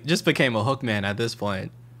became a hook man at this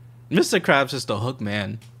point. Mr. Krabs just a hook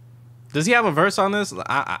man. Does he have a verse on this?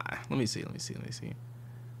 Let me see.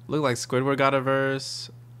 Look like Squidward got a verse.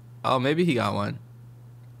 Oh, maybe he got one.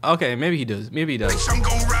 Okay, maybe he does. I'm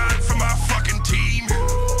gonna ride for my fucking team.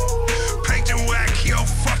 Paint and whack, you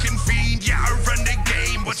fucking fiend. Yeah, I run the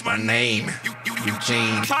game. What's my name?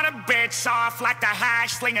 Eugene. Cut a bitch off like the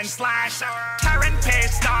hash sling and slash. Karen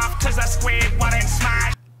pissed off cause a squid wouldn't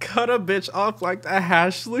smash. Cut a bitch off like the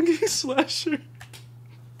hash slinging slasher.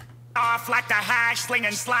 Off like the hash sling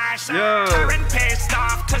and slash. Yeah. Karen pissed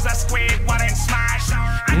off cause a squid wouldn't smash.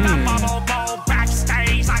 And the bubble bowl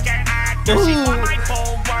backstage like an actor. She want my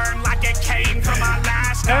bull worm like it came from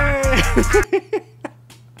Alaska.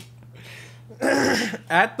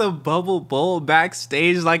 At the Bubble Bowl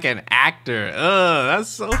backstage like an actor. That's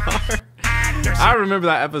so hard. I remember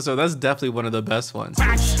that episode. That's definitely one of the best ones.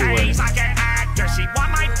 Backstage like an actor. She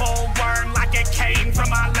want my bull worm like it came from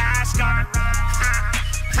Alaska.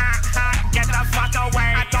 Get the fuck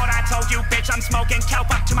away. I thought I told you, bitch, I'm smoking kelp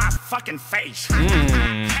up to my fucking face.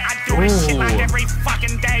 I do this shit like every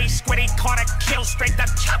fucking day. Squiddy caught a kill straight the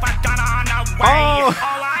chopper gun on the way.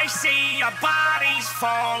 All I see are bodies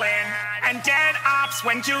falling and dead ops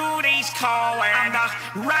when Judy's calling. I'm the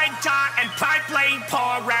red dot and pipe lane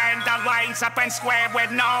pouring. The lanes up and square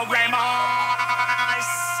with no remorse.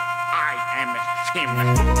 I am him.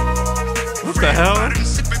 What the hell?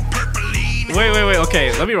 Wait.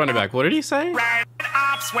 Okay, let me run it back. What did he say?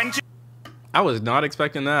 I was not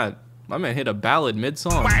expecting that. My man hit a ballad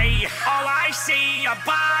mid-song. All I see are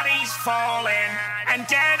bodies falling and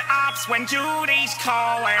dead ops when Judy's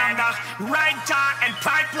calling. I'm the red dot and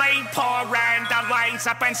pipe lane pouring. The lanes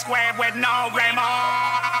up and square with no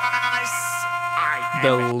remorse.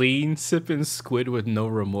 The lean sipping squid with no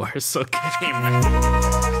remorse. Okay.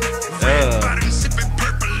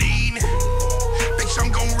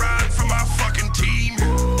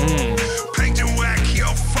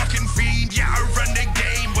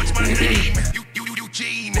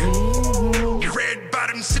 Eugene. Red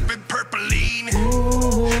bottom sipping purpleine.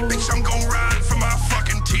 Bitch, I'm gon' ride for my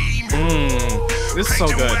fucking team. This is so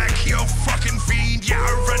good. Fucking fiend. Yeah,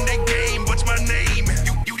 I run the game. What's my name?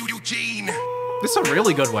 Eugene. This is a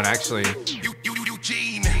really good one, actually.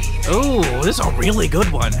 Eugene. Oh, this is a really good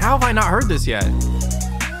one. How have I not heard this yet?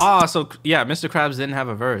 Ah, so yeah, Mr. Krabs didn't have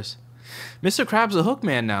a verse. Mr. Krabs a hook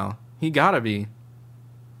man now. He gotta be.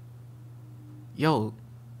 Yo,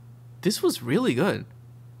 this was really good.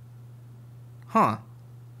 Huh.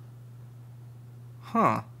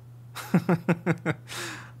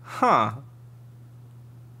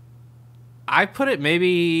 I put it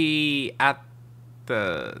maybe at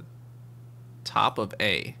the top of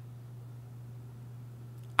A.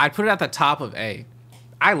 I'd put it at the top of A.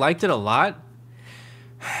 I liked it a lot,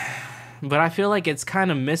 but I feel like it's kind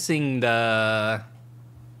of missing the...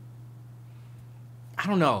 I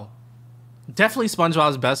don't know. Definitely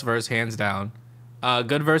SpongeBob's best verse, hands down.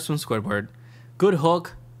 Good verse from Squidward. Good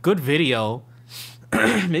hook. Good video.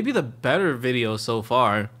 Maybe the better video so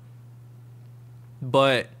far.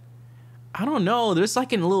 But I don't know. There's like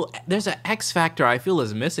there's an X factor I feel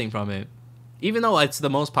is missing from it. Even though it's the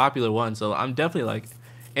most popular one, so I'm definitely like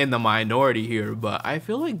in the minority here. But I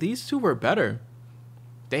feel like these two were better.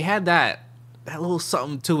 They had that little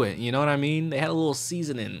something to it. You know what I mean? They had a little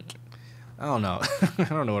seasoning. I don't know. I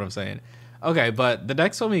don't know what I'm saying. Okay, but the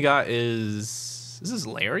next one we got is this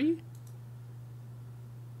Larry?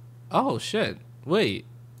 Oh shit. Wait.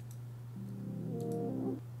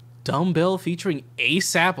 Dumbbell featuring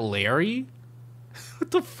ASAP Larry? What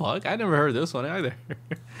the fuck? I never heard this one either.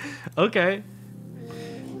 Okay.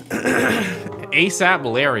 ASAP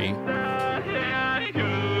Larry.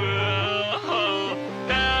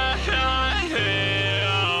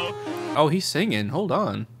 Oh, he's singing. Hold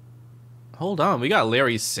on. Hold on. We got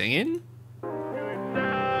Larry singing?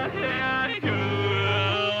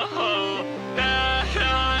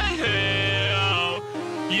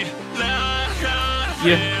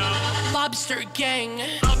 Yeah. Lobster gang.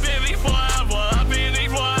 I've been me forever, I've been me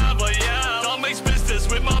forever, yeah. Don't make business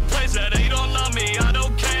with my place that they don't love me, I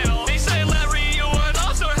don't care. They say, Larry, you an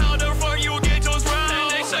officer, how the fuck you get those rounds?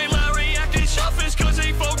 And they say, Larry acting selfish cause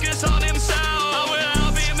he focused on himself.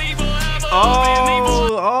 I've been me forever,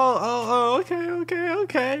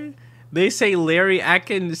 Okay. They say Larry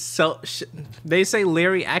acting shellfish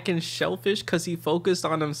cause he focused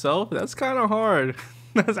on himself. That's kind of hard.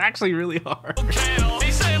 That's actually really hard.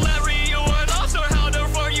 They say, Larry, you an officer, how the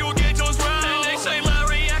fuck you get those rounds? And they say,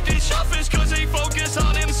 Larry acting selfish cause he focused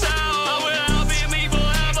on himself. I've been me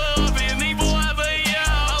forever, I've been me forever,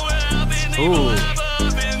 yeah. I've been me forever,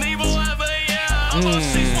 I've been me forever, yeah. I'm a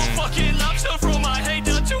seasonal fucking lobster from my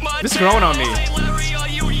hater to my This is growing on me. Hey, Larry, are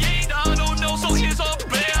you yeet? I don't know, so here's a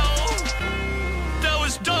bell. That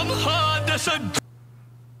was dumb, huh? That's a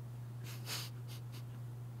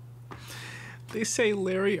They say,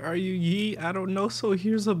 Larry, are you ye? I don't know, so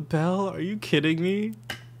here's a bell. Are you kidding me?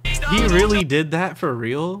 He really did that for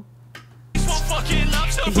real?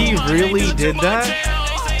 He really did that?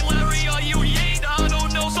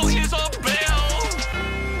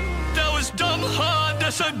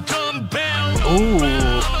 Ooh.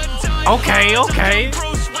 Okay.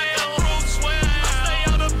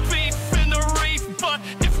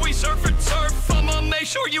 Make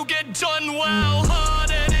sure you get done well, hard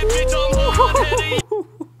and if you don't hard-headed.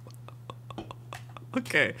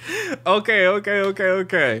 Okay.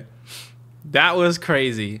 That was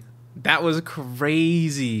crazy.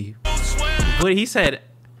 But he said,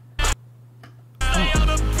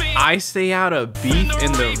 I stay out of beef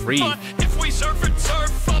in the reef. If we surf and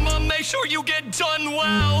turf, I'ma make sure you get done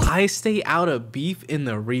well. I stay out of beef in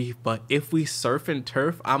the reef, but if we surf and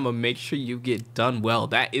turf, I'ma make sure you get done well.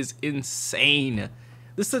 That is insane.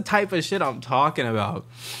 This is the type of shit I'm talking about.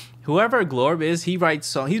 Whoever Glorb is, he writes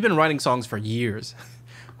songs. He's been writing songs for years.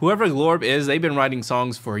 Whoever Glorb is, they've been writing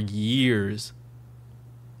songs for years.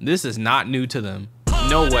 This is not new to them.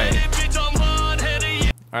 No way.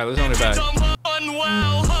 Alright, let's run it back.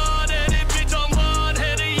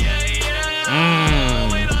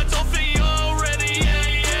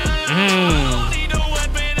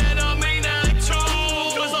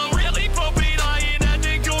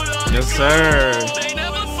 Yes, sir.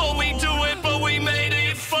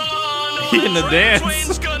 In the dance. Wait,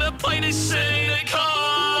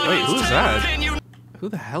 who's that? Who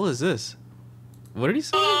the hell is this? What did he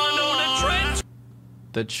say?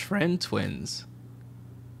 The Trend Twins.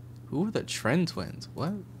 Who are the Trend Twins?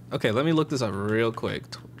 What? Okay, let me look this up real quick.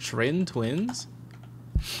 Trend Twins?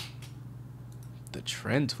 The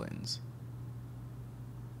Trend Twins.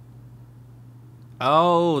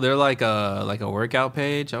 Oh, they're like a workout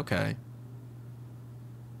page? Okay.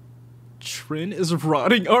 Trend is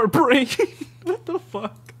rotting our brain. What the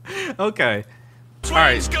fuck? Okay.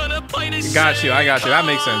 Alright. Got you. I got you. That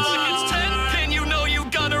makes sense. You know you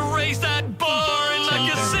gotta raise that bar. And like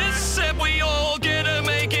your sis said, we all gotta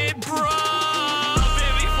make it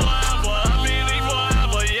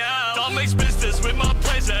yeah. Don't make business with my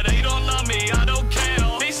place that they don't love me. I don't care.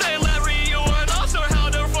 They say, Larry, you an officer.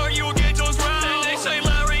 How the fuck you get those rounds? And they say,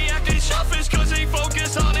 Larry acting selfish cause he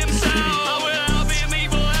focused on himself. I'll be me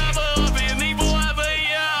forever. I'll be me forever,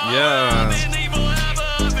 yeah. Yeah.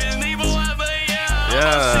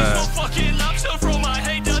 Yeah. Fucking lobster from my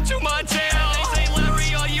hater to my tail. They say,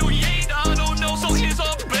 Larry, are you yeet? I don't know, so here's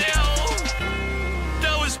a bell.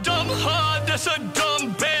 That was dumb, huh? That's a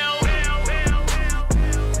dumb bell.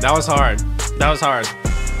 That was hard. That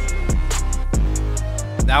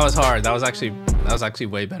was actually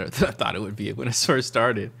way better than I thought it would be when it first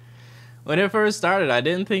started. When it first started, I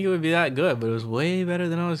didn't think it would be that good, but it was way better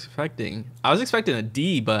than I was expecting. I was expecting a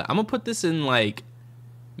D, but I'm gonna put this in like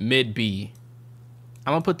mid B.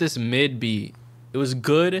 I'm gonna put this mid B. It was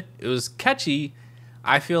good. It was catchy.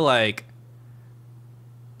 I feel like...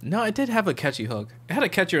 No, it did have a catchy hook. It had a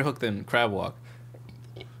catchier hook than Krab.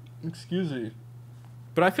 Excuse me.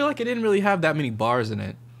 But I feel like it didn't really have that many bars in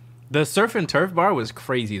it. The surf and turf bar was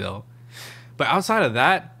crazy though. But outside of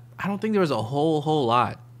that, I don't think there was a whole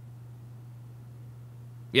lot.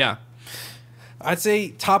 Yeah. I'd say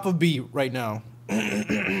top of B right now.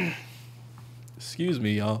 Excuse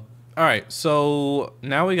me, y'all. All right, so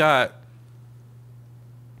now we got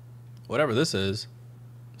whatever this is.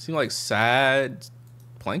 Seems like sad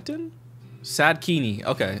plankton? Sadkini.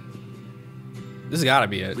 Okay. This has got to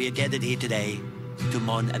be it. We are gathered here today to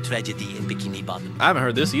mourn a tragedy in Bikini Bottom. I haven't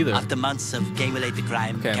heard this either. After months of game-related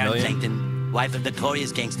crime, Okay, Karen Million. Plankton, wife of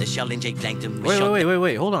notorious gangster Sheldon J. Plankton, was Wait, shot.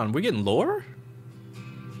 wait. Hold on. We're getting lore?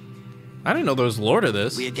 I didn't know there was lore to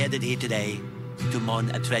this. We are gathered here today to mourn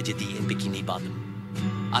a tragedy in Bikini Bottom.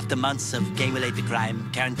 After months of gang-related crime,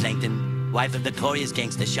 Karen Plankton, wife of notorious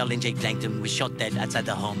gangster Sheldon J. Plankton, was shot dead outside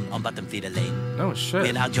the home on Bottom Feeder Lane. Oh shit. We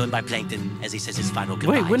are now joined by Plankton as he says his final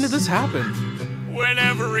goodbyes. Wait, when did this happen? When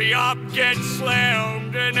every op gets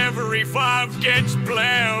slammed and every five gets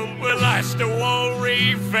blamed, well, I still want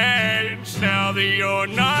revenge. Now that you're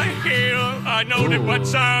not here, I know that my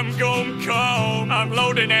time gon' come. I'm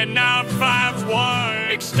loading at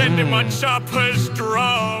 951, extending my chopper's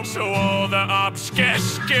drum, so all the ops get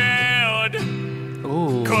scared.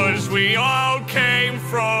 Ooh. Cause we all came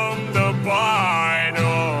from the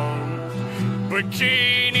bottom.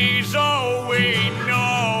 Bikini's all we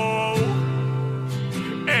know.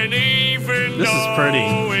 And even This is pretty.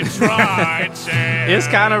 it's right there, It's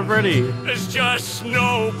kind of pretty. there's just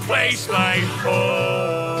no place like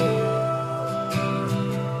home.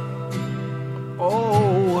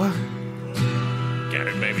 Oh. Get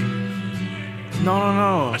it, baby. No,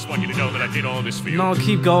 I no, just want you to know that I did all this for you. no. No,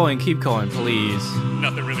 keep going, please.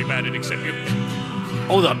 Nothing really mattered except you.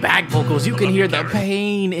 Oh, the back vocals. You can hear the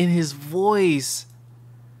pain in his voice.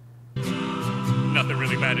 Nothing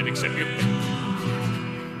really mattered except you.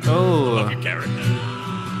 Oh. Love your character.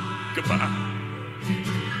 Goodbye.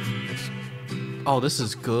 Oh, this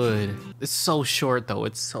is good. It's so short though.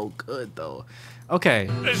 It's so good though. Okay.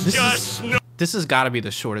 There's just no. This has got to be the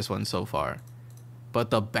shortest one so far. But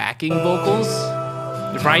the backing vocals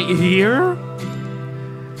right here,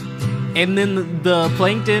 and then the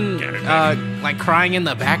Plankton like crying in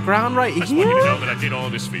the background right I just want you to here. know that I did all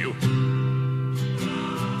this for you.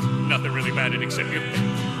 Nothing really mattered except you.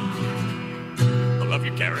 I love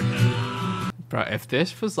your character. Bro, if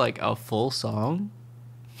this was like a full song,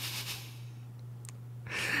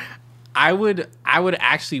 I would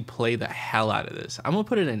actually play the hell out of this. I'm gonna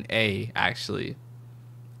put it in A, actually.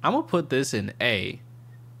 I'm gonna put this in A.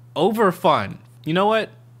 Over fun. You know what?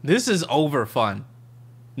 This is over fun.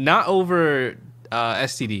 Not over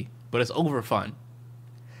STD, but it's over fun.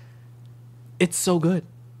 It's so good.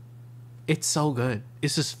 It's so good.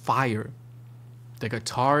 It's just fire. The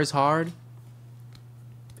guitar is hard.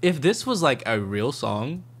 If this was like a real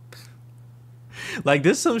song, like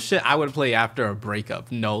this some shit I would play after a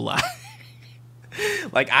breakup, no lie.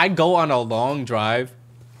 Like I'd go on a long drive,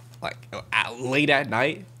 like late at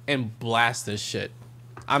night, and blast this shit.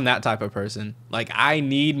 I'm that type of person. Like I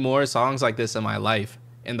need more songs like this in my life.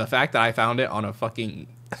 And the fact that I found it on a fucking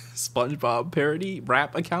SpongeBob parody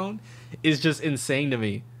rap account is just insane to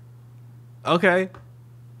me. Okay.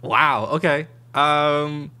 Wow. Okay.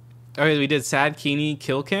 Okay, we did sadkini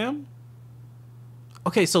Killcam.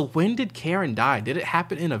 Okay, so when did Karen die? Did it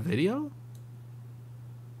happen in a video?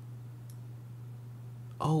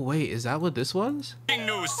 Oh wait, is that what this was? Breaking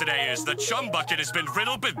news today is the Chum Bucket has been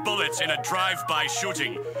riddled with bullets in a drive-by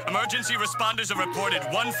shooting. Emergency responders have reported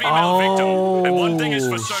one female victim, and one thing is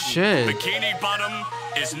for certain: shit. Bikini Bottom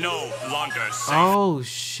is no longer safe. Oh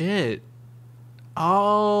shit.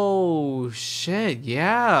 Oh shit.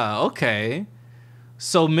 Yeah. Okay.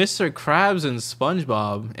 So Mr. Krabs and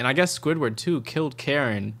SpongeBob, and I guess Squidward too, killed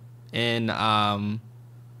Karen in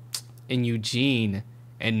Eugene,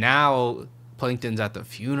 and now Plankton's at the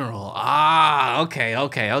funeral. Ah,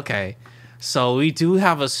 okay. So we do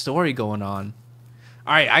have a story going on.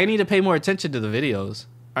 All right, I need to pay more attention to the videos.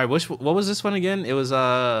 All right, what was this one again? It was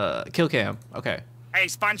Killcam. Okay. Hey,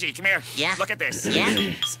 Spongy, come here. Yeah? Look at this.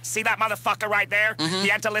 Yeah? See that motherfucker right there? He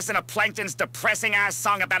had to listen to Plankton's depressing-ass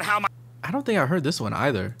song about how I don't think I heard this one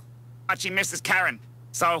either. much he misses Karen.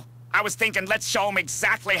 So, I was thinking, let's show him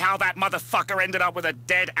exactly how that motherfucker ended up with a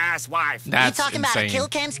dead-ass wife. That's You talking insane. about a kill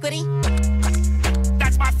cam, Squiddy?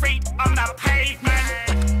 That's my feet on the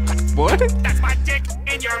pavement. What? That's my dick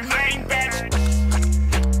in your main bitch.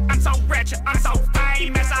 I'm so rich, I'm so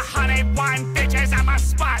famous. 101 bitches at my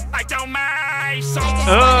spot, like Dalmatians.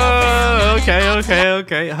 Oh,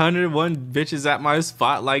 okay. 101 bitches at my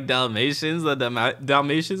spot like Dalmatians. The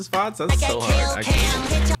Dalmatian spots? That's so hard, actually.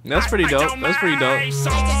 That's pretty dope. That's pretty dope. I just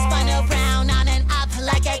spun around on and up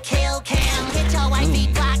like a kill cam. Hit your wifey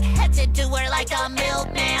block, had to do her like a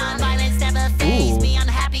milkman. Violence never fazed me. I'm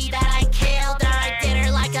happy that I killed her. I did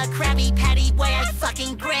her like a Krabby Patty where I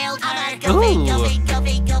fucking grilled her. Go,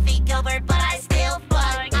 but I still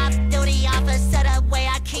fuck. Off duty officer, the way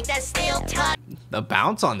I keep that steel tuck. The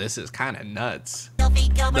bounce on this is kind of nuts.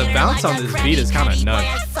 The bounce on this beat is kinda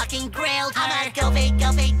nuts. Fucking grilled. I'm a go,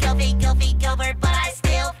 but I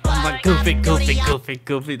still fuck. I'm like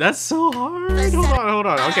goofy. That's so hard. Hold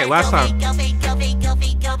on. Okay, last time.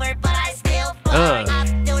 But I still fuck.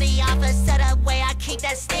 Off-duty officer, the way I keep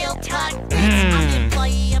that steel tuck. I'm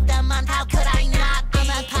employee of the month, how could I not be? I'm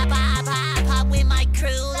a pop with my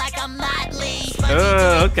crew like a motley.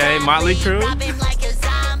 Okay, Motley Crue. Robbing like a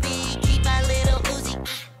zombie.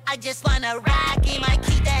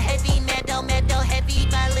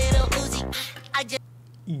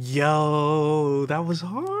 Yo, that was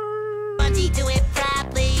hard. Spongy do it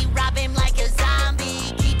properly, rob him like a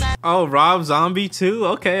zombie. Keep a Oh, Rob Zombie too?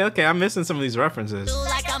 Okay, okay. I'm missing some of these references. do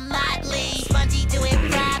like a motley. Spongy do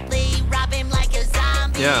it properly, rob him like a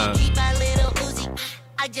zombie. Yeah. Keep a little Uzi.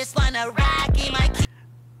 I just wanna rock him.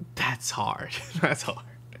 That's hard. That's hard.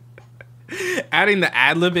 Adding the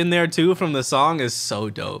ad lib in there too from the song is so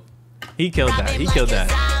dope. He killed that. He killed that.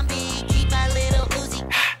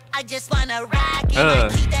 I just wanna rock him.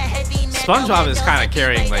 Keep the heavy metal SpongeOpp is kind of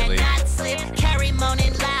carrying lately. Carry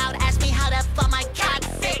moaning loud. Ask me how the fuck my cock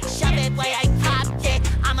fit. Shove it where I popped it.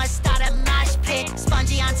 I'ma start a mosh pit.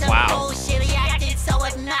 Spongy on some bullshit. He acted so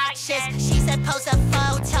obnoxious. She said post a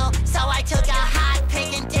photo, so I took a hot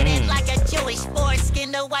pic and did it like a Jewish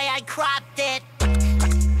foreskin the way I cropped it.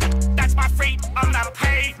 That's my feet on the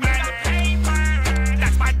pavement.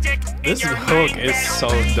 That's my dick. This hook is so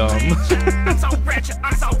dumb. I'm so rich,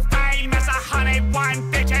 I'm so famous.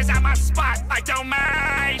 101 bitches at my spot. I don't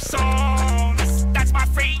mind songs. That's my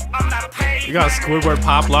feet on the pavement. You got Squidwok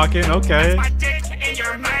pop locking? Okay. That's my dick in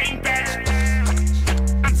your main bitch.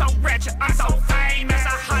 I'm so rich, I'm so famous.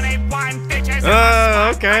 101 bitches at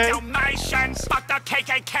my spot. Okay. I don't nations. Fuck the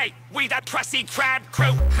KKK. We the trusty Krab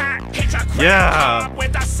crew. Hit your Yeah.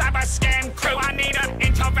 with the cyber scan crew. I need an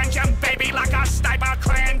intervention, baby, like a sniper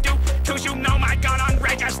clan do. Cause you know my gun on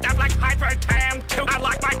rage. Step like hypercam too. I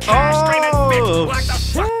like my cash straight and Oh, like the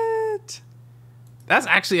shit. That's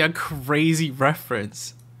actually a crazy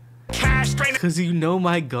reference. cash straight. Because you know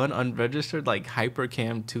my gun unregistered like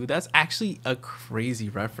Hypercam 2. That's actually a crazy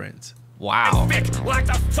reference. Wow. Like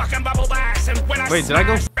the fucking bubble bass. And when Wait, did I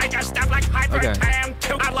go? I step like hypercam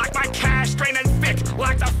too. I like my cash straight and thick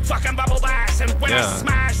like the fucking bubble bass. And when I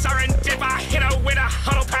smash her and dip, I hit her with a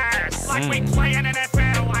huddle pass. Like we play in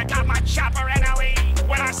NFL. I got my chopper and LE.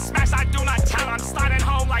 When I smash, I do not tell. I'm sliding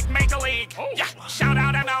home like Major League. Yeah, shout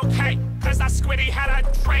out MLK. Cause the Squiddy had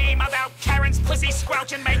a dream about Karen's pussy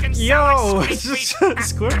squelching, making Yo, like it's just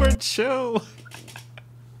Squidward chill.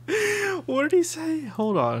 What did he say?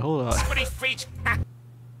 Hold on, hold on. Squiddy feet.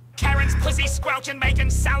 Karen's pussy squelching, making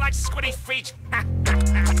sound like Squiddy feet.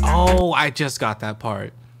 Oh, I just got that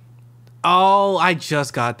part. Oh, I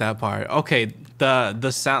just got that part. Okay,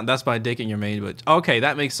 the sound, that's my dick in your main, but okay,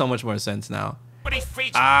 that makes so much more sense now. Squiddy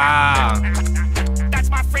feet. Ah. That's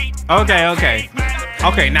my feet. Okay, okay.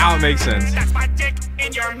 Okay, now it makes sense. That's my dick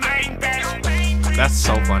in your main bed. That's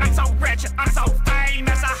so funny. I'm so rich, I'm so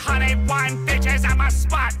famous. 101 bitches at my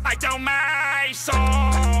spot. I don't mind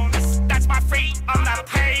songs. That's my feet on the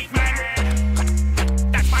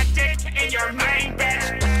pavement. That's my dick in your main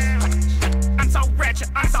bed. I'm so rich,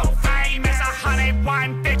 I'm so famous.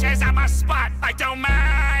 101 bitches at my spot. I don't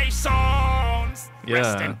mind songs.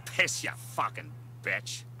 Rest Yeah. in piss, you fucking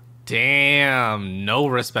bitch. Damn, no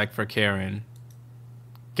respect for Karen.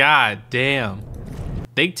 God damn.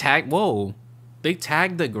 They tagged, whoa. They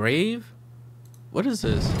tagged the grave? What is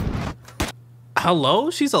this? Hello?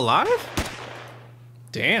 She's alive?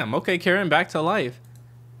 Damn, okay, Karen, back to life.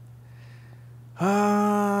 Where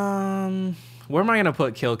am I gonna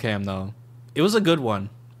put Killcam though? It was a good one,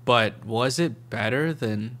 but was it better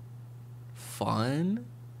than fun?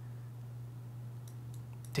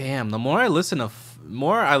 Damn, the more I listen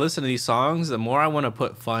to these songs, the more I want to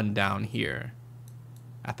put fun down here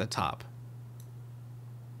at the top.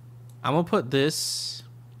 I'm gonna put this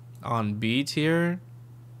on B tier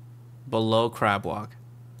below Krabwok.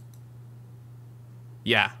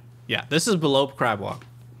 Yeah, this is below Krabwok.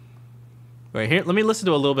 Wait, here, let me listen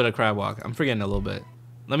to a little bit of Krabwok. I'm forgetting a little bit.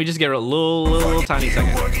 Let me just get a little tiny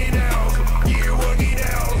second.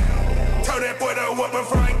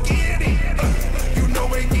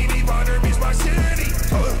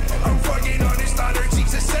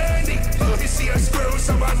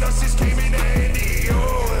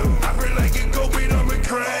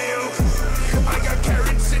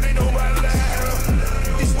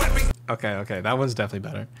 Okay, that one's definitely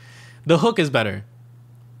better. The hook is better.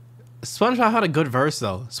 SpongeOpp had a good verse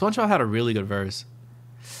though. SpongeOpp had a really good verse.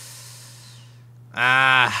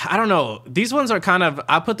 I don't know. These ones are kind of,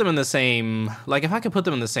 I put them in the same, like if I could put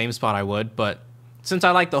them in the same spot I would, but since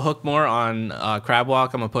I like the hook more on Krabwok,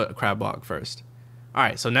 I'm gonna put Krabwok first. All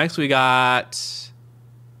right, so next we did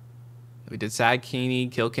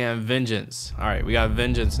Sadkini, Killcam, Vengeance. All right, we got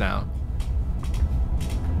Vengeance now.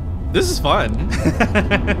 This is fun.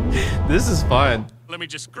 This is fun. Let me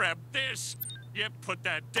just grab this. Yep, put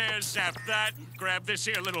that there, zap that. Grab this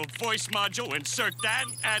here little voice module, insert that,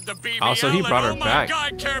 add the BBL. Oh, so he brought her and, oh back. my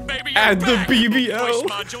God, Karen, baby, Add you're back. the BBL. Voice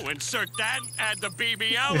module, insert that, add the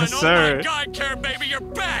BBL, Yes, and sir. oh my God, Karen, baby, you're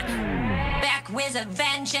back. Back with a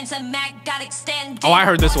vengeance, a mag got extended. Oh, I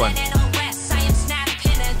heard this one. I am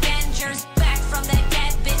snapping from the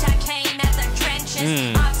dead, bitch, I came at the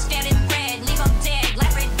trenches. Ops getting red, leave them dead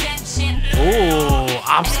like redemption. Oh,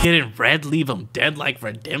 ops getting red, leave them dead like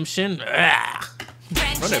redemption. Ugh.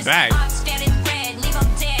 Run it back. Ops getting red, leave them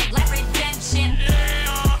dead like redemption.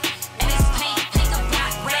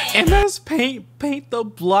 MS paint the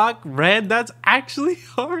block red. That's actually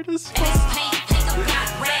hard as fuck.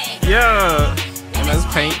 Yeah. MS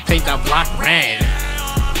paint that block red.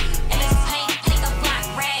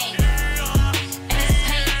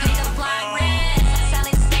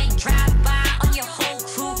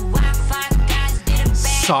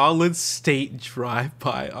 Solid state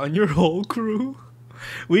drive-by on your whole crew.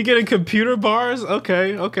 We getting computer bars?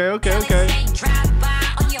 Okay. Hold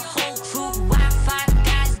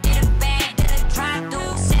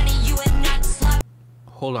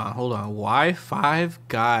on. Why 5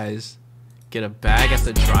 guys get a bag at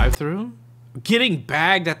the drive-thru? Getting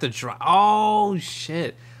bagged at the drive. Oh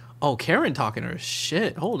shit. Oh, Karen talking her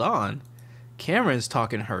shit. Hold on. Cameron's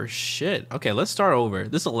talking her shit. Okay, let's start over.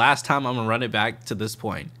 This is the last time I'm gonna run it back to this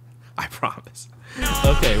point. I promise.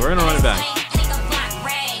 Okay, we're gonna run it back.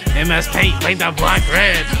 MS paint that block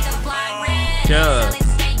red. Yeah.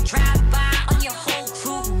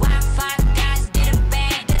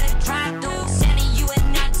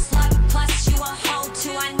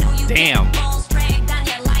 Damn.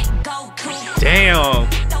 Damn.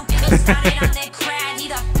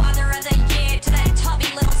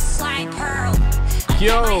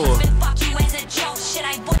 Yo.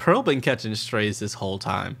 Pearl been catching strays this whole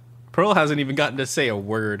time. Pearl hasn't even gotten to say a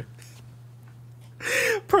word.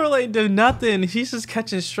 Pearl ain't do nothing. She's just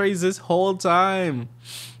catching strays this whole time.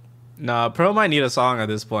 Nah, Pearl might need a song at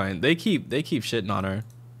this point. They keep shitting on her.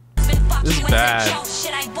 This is bad.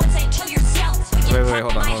 Wait,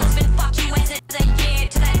 hold on.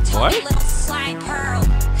 What?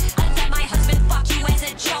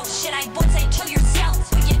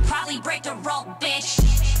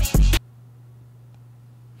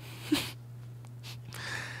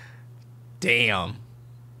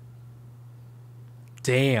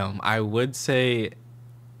 Damn, I would say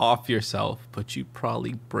off yourself, but you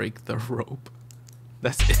probably break the rope.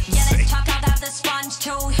 That's insane.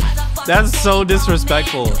 That's so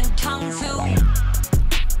disrespectful.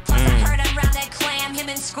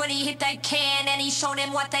 Squiddy hit that can and he showed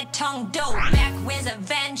him what that tongue do. Back with a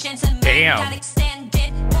vengeance and got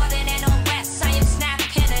extended more than an OS. I am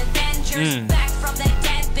snapping Avengers. Back from the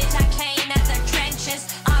dead, bitch, I came at the trenches.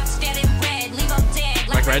 Ops getting red, leave them dead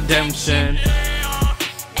like redemption.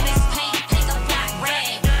 And it's paint the block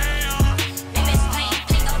red. And it's paint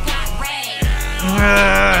the block red.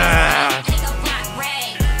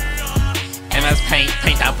 And that's paint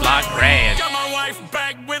that block red. Got my wife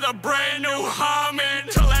back with a brand new Harmon.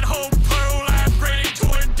 Till that whole pearl upgraded to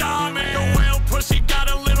a diamond. The whale pussy got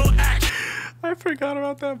a little action. I forgot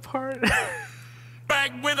about that part.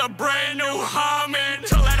 Back with a brand new Harmon.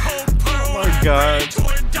 Till that whole pearl God. to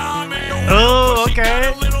a diamond. Oh, okay.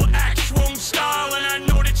 Got a little actual style, and I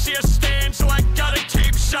know that she a stand, so I gotta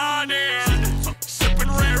keep shining. Sipping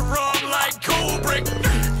red rum like Kubrick.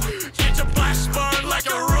 Get your blast burn like a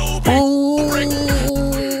Rubik.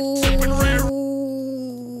 Sipping red.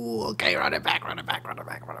 Okay, run it back. Brand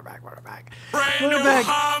new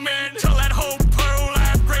Harmon. Till that whole pearl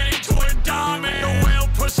upgraded to a diamond. The whale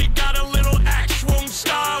pussy got a little actual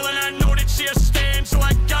style, and I know that she a stand, so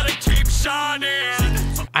I gotta keep shining.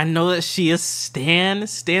 I know that she is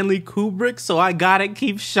Stanley Kubrick, so I gotta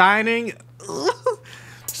keep shining.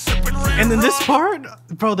 And then this part,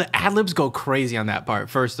 bro, the ad-libs go crazy on that part.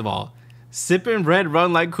 First of all, sipping red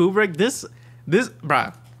run like Kubrick. This,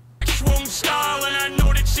 bruh. Actual style, and I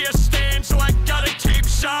know that she a stand, so I gotta keep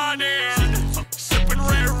shining. Sipping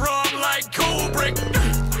red rum like Kubrick.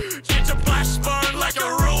 Get your blast burn like a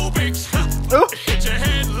Rubik's. Hit your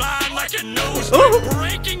headline like a nose.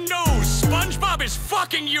 Breaking news. SpongeBob is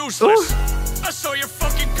fucking useless. I saw your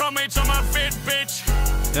fucking comments on my vid, bitch.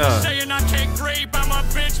 Saying I can't grape, I'm a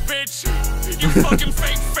bitch. You fucking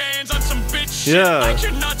fake fans on some bitch shit. I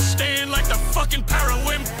cannot stand like the fucking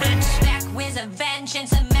Paralympics. Back with a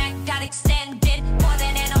vengeance and Mac got extended more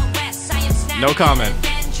than an OS. I am snapping no comment.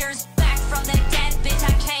 Avengers. Back from the dead, bitch,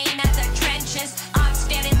 I came at the trenches. Ops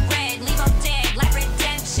getting red, leave them dead like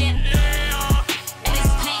redemption. And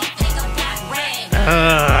it's paint the block red.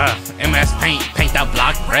 MS paint that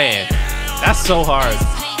block red. That's so hard.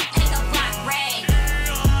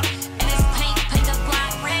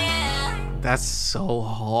 That's so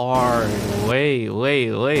hard. Wait.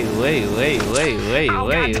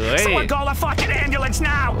 Someone call a fucking ambulance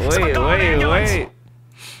now.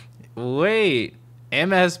 Wait.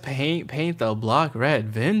 MS paint the block red.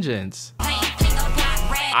 Vengeance.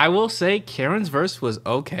 I will say Karen's verse was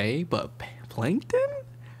okay, but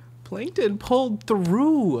Plankton pulled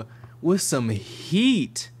through with some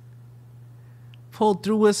heat.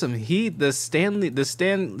 The Stanley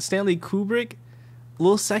Kubrick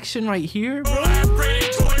little section right here, bro.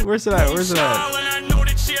 Where's it at?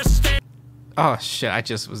 Oh shit, I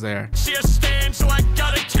just was there. See a stand, so I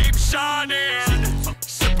gotta keep shining.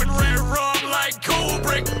 Sipping red rum like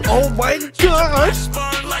Kubrick. Oh my gosh!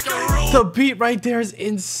 Spun like a roll. The beat right there is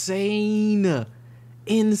insane.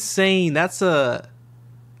 Insane. That's a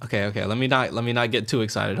okay. Let me not get too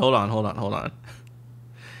excited. Hold on.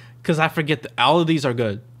 Cause I forget all of these are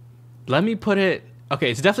good. Let me put it.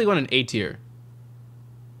 Okay, it's definitely going in A tier.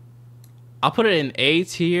 I'll put it in A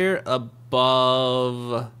tier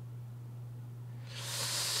above.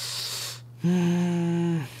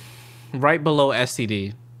 Right below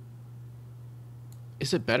STD.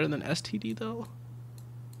 Is it better than STD though?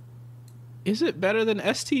 Is it better than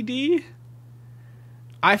STD?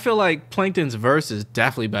 I feel like Plankton's verse is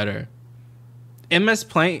definitely better. MS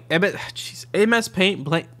Paint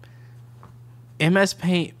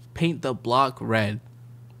the Block Red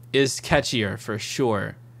is catchier for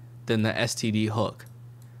sure than the STD hook.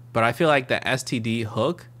 But I feel like the STD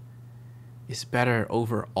hook is better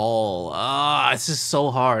overall. This is so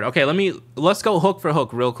hard. Okay, let's go hook for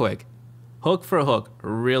hook real quick. Hook for hook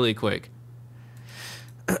really quick.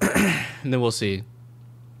 And then we'll see.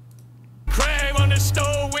 Crab on the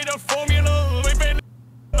stove with a formula.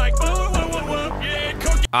 Like,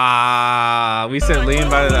 we said lean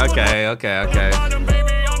by the. Okay.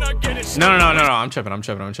 No. I'm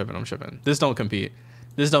tripping. This don't compete.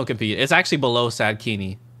 It's actually below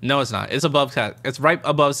Sadkini. No, it's not. It's above Sad. It's right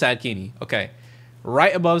above Sadkini. Okay,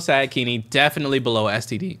 right above Sadkini. Definitely below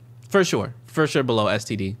STD. For sure below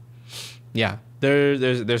STD. Yeah,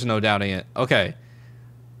 there's no doubting it. Okay,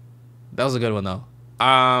 that was a good one though.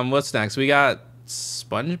 What's next? We got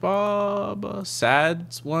SpongeBob, Sad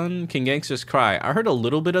one, Gansters Cry. I heard a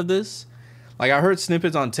little bit of this. Like I heard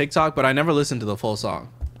snippets on TikTok, but I never listened to the full song.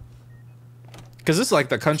 Cause this is like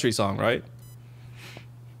the country song, right?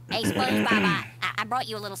 Hey, SpongeBob, I brought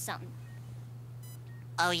you a little something.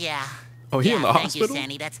 Oh, yeah. Oh, he in the thank hospital? you,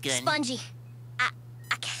 Sandy. That's good. Spongy, I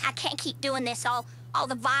can't keep doing this. All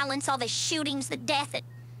the violence, all the shootings, the death that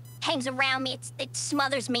hangs around me. It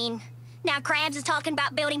smothers me. Now Krabs is talking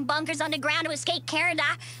about building bunkers underground to escape Canada.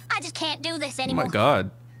 I just can't do this Oh anymore. my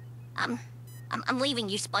god. I'm leaving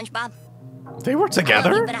you, SpongeBob. They were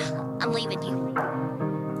together? But I'm leaving you.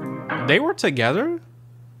 They were together?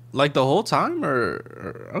 Like the whole time,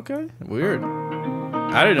 or okay, weird.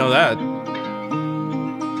 I didn't know that.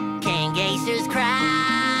 Can Gansters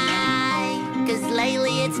cry? Cause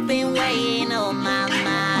lately it's been weighing on my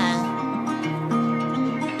mind.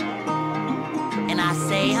 And I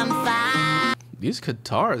say I'm fine. These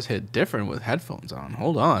guitars hit different with headphones on.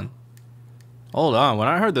 Hold on. When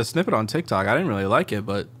I heard the snippet on TikTok, I didn't really like it,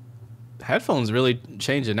 but headphones really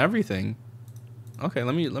changing everything. Okay,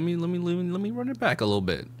 let me run it back a little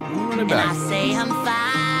bit. And I say I'm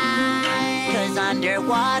fine, cause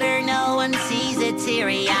underwater no one sees a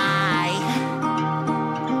teary eye.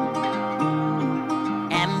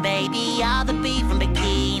 And baby, all the beef from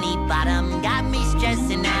Bikini Bottom got me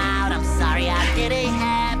stressing out. I'm sorry I didn't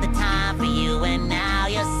have the time for you, and now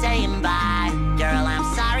you're saying bye. Girl, I'm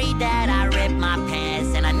sorry that I ripped my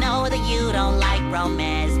pants, and I know that you don't like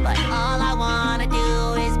romance, but all I wanna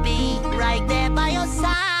do is be right there by your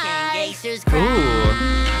side. Gansters cry.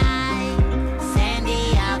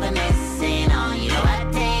 Sandy, I've been missing on you.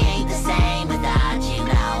 A day ain't the same without you.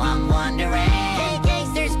 Now I'm wondering, can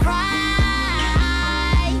Gansters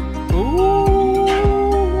cry? Ooh.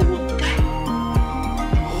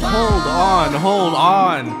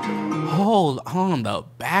 Hold on. The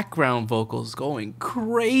background vocals going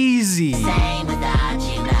crazy. Same without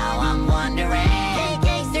you. Now I'm wondering, can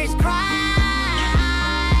Gansters cry?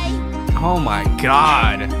 Oh my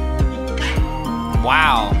god.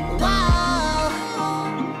 Wow.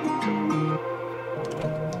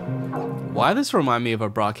 Why this remind me of a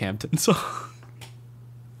Brockhampton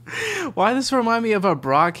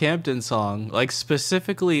song? Like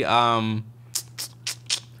specifically, do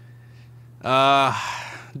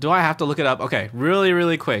I have to look it up? Okay,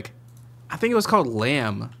 really quick. I think it was called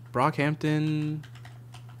Lamb. Brockhampton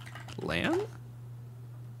Lamb?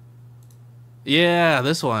 Yeah,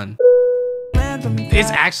 this one. It's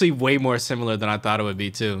actually way more similar than I thought it would be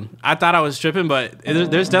too. I thought I was tripping, but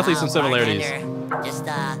there's definitely some similarities. Just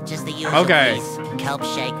the usual. Okay. Please. Kelp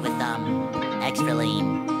shake with extra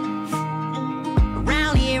lean.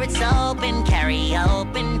 Around here it's open, carry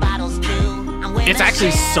open bottles too. It's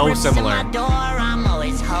actually so similar. I'm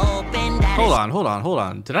always hoping that Hold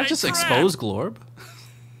on. Did I just expose Glorb?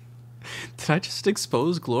 Did I just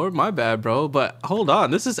expose Glorb? My bad, bro. But hold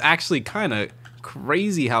on. This is actually kind of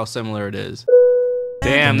crazy how similar it is.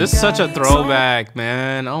 Damn, this is such a throwback,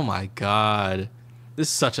 man. Oh my god. This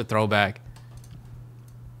is such a throwback.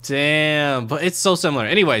 Damn, but it's so similar.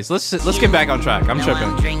 Anyways, let's get back on track. I'm tripping.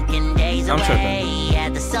 I'm tripping.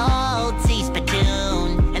 At the salty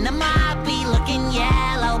spittoon, and the might be looking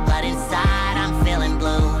yellow, but inside I'm feeling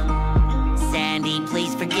blue. Sandy,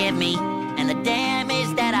 please forgive me and the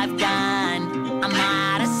damage that I've done. I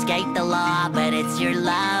might escape the law, but it's your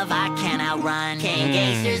love I can't outrun. Can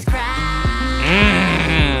Gansters cry?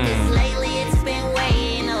 'Cause lately it's been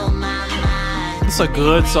weighing on my mind. It's a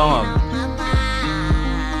good song.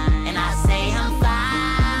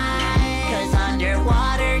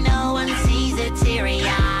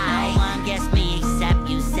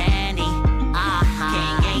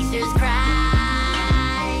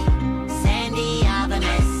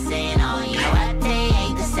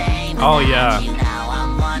 Oh yeah.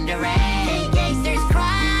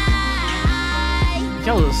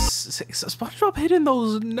 Yo, SpongeBob hitting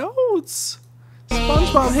those notes.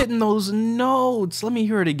 SpongeBob hitting those notes. Let me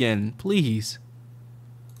hear it again, please.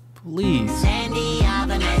 Please. Sandy, I've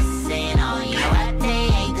been missing all you. A day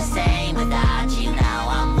ain't the same without you. Now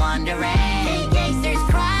I'm wondering. Gansters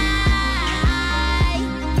cry.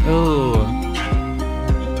 Oh.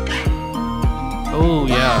 Oh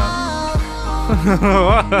yeah.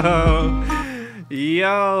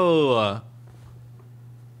 Yo.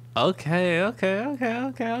 Okay.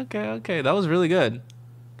 That was really good.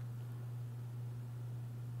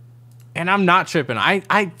 And I'm not tripping.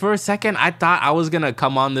 I for a second I thought I was gonna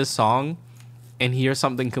come on this song and hear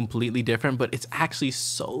something completely different, but it's actually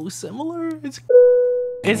so similar. It's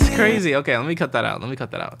crazy. Okay, let me cut that out.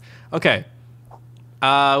 Okay.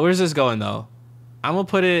 Where's this going though? I'm gonna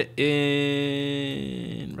put it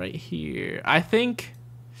in right here. I think.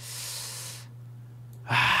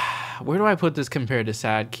 Where do I put this compared to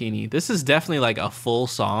Sadkini? This is definitely like a full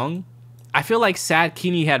song. I feel like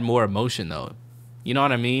Sadkini had more emotion though. You know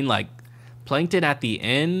what I mean? Like Plankton at the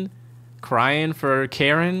end, crying for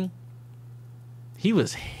Karen. He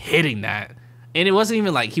was hitting that, and it wasn't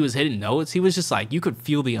even like he was hitting notes. He was just like you could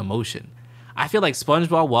feel the emotion. I feel like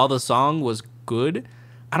SpongeBob, while the song was good,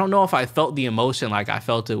 I don't know if I felt the emotion like I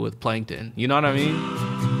felt it with Plankton. You know what I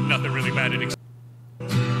mean? Nothing really mattered.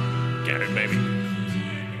 Get it, baby.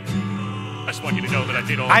 I just want you to know that I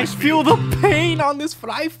did all I this for feel you. the pain on this.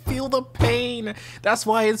 I feel the pain. That's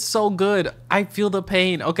why it's so good. I feel the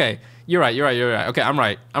pain. Okay, you're right. Okay, I'm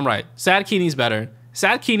right. Sadkini's better.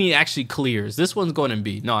 Sadkini actually clears. This one's going in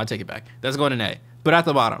B. No, I take it back. That's going in A. But at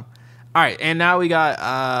the bottom. All right, and now we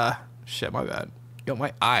got shit. My bad. Yo,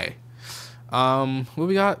 my eye. What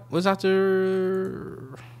we got? What's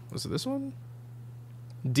after? Was it this one?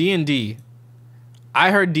 D&D.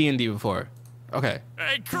 I heard D&D before. Okay.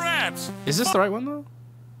 Hey, Krabs! Is this the right one though?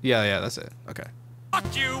 Yeah, that's it. Okay.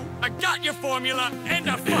 Fuck you! I got your formula, and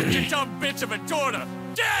I fucked your dumb bitch of a daughter.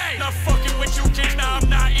 Dang! Not fucking with you kids now. I'm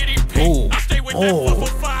not eating pig. Oh. I stay with that Whoa.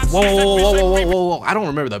 445. Whoa. I don't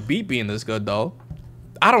remember the beat being this good though.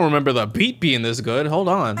 Hold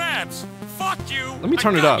on. Krabs, fuck you. Let me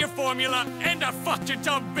turn it I got up. your formula, and I fucked your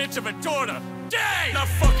dumb bitch of a daughter. Dang! Not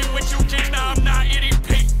fucking with you kids now. I'm not eating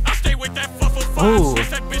pig. I stay with that 445. Ooh. Switch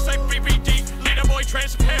that bitch like BBD. Leader boy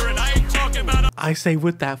transparent. I ain't talking about a. I say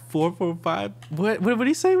with that 445. What did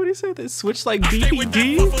he say? That switch like Stay with that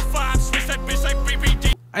BPD? 445. Switch that bitch like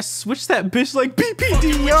BBD. I switched that bitch like BPD,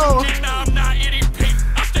 Fucking with yo. you kids now. I'm not eating pig.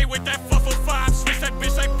 I stay with that 445. Switch that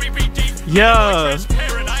bitch like BBD. Yeah.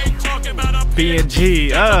 Transparent. I ain't talking about a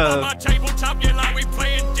B&G, on my tabletop, yeah, like we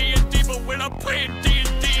playing D&D, but we're not playing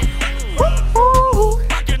D&D.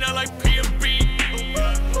 Rockin' out like P&B.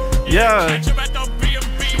 Yeah. Catch him at the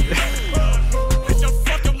B&B. Bitch, you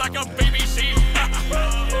fuck him like a BBC.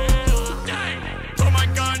 Throw my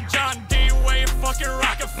gun, John D. Way fucking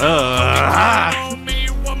Rockefeller. On me,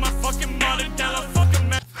 want my fucking mortadella. Fucking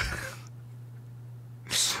man.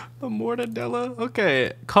 The mortadella?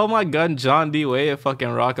 Okay. Call my gun John D. Way at fucking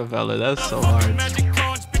Rockefeller. That's so hard. Magic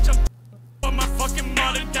cards, bitch, I'm on my fucking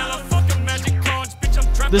mortadella. Fucking magic cards, bitch,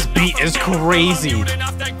 I'm trapped. This beat is crazy.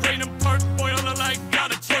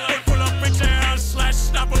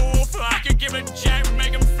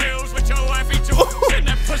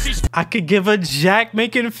 I could give a jack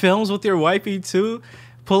making films with your wifey too.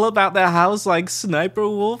 Pull up out that house like Sniper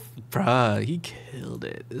Wolf. Bruh, he killed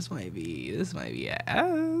it. This might be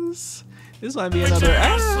ass. This might be another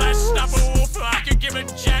ass. I could give a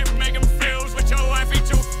jack making films with your wifey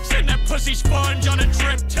too. Send that pussy sponge on a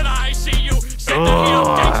trip to the ICU. Send the heel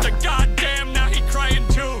gangster, goddamn, now he crying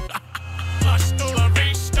too.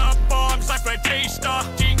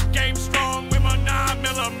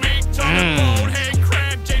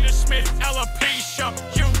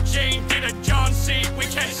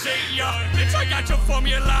 got your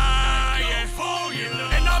formula, yeah.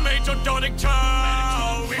 And I made your Dankton.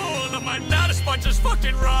 All of my now the sponges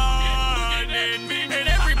fucking running. And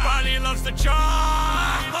everybody loves the job.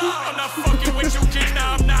 I'm not fucking with you kids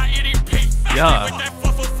now, I'm not eating pig. Yeah. With that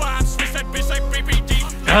fluffle 5, switch that bitch like BBD.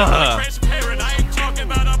 Transparent, I ain't talking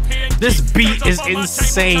about up here. This beat is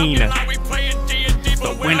insane.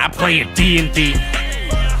 But when I play a D&D.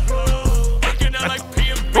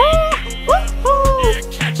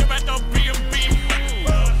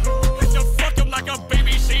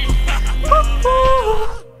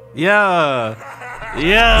 Yeah.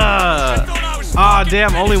 Yeah. Ah,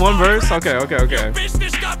 damn, only one verse? Okay. Your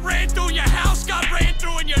business got ran through, your house got ran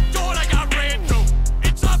through, and your daughter got ran through.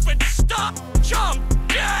 It's up and stop, jump,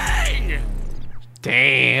 gang!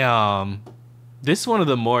 Damn. This is one of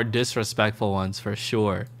the more disrespectful ones for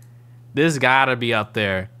sure. This gotta be up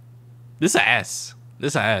there. This is a S.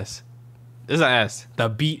 This is a S. This is a S. The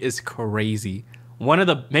beat is crazy. One of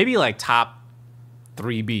the maybe like top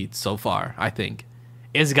 3 beats so far, I think.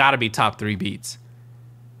 It's gotta be top 3 beats.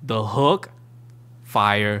 The hook,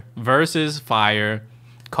 fire. Verses, fire.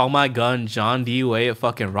 Call my gun, John D. Way at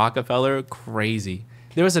fucking Rockefeller, crazy.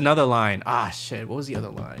 There was another line. Ah, shit. What was the other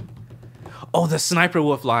line? Oh, the Sniper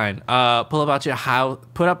Wolf line. Pull up at your house.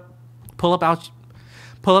 Pull up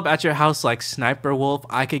at your house like Sniper Wolf.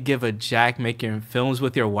 I could give a jack making films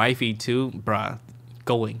with your wifey too, bruh.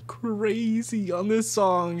 Going crazy on this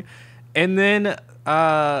song, and then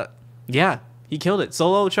yeah, he killed it.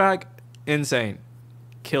 Solo track, insane.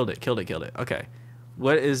 Killed it. Okay,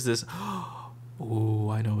 what is this? Oh,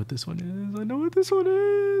 I know what this one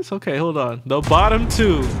is. Okay, hold on. The bottom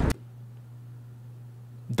two.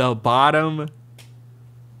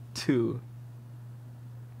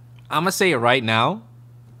 I'm gonna say it right now.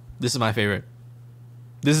 This is my favorite.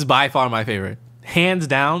 This is by far my favorite. Hands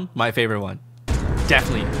down, my favorite one.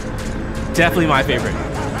 Definitely my favorite.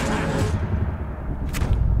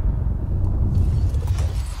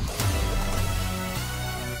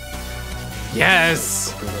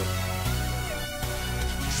 Yes.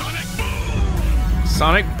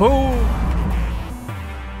 Sonic Boom.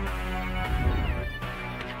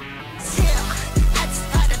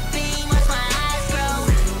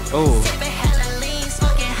 Oh.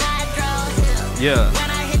 Yeah. When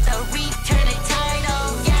I hit the reef, turn it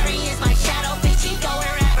tidal. Gary is my shadow, bitch, he go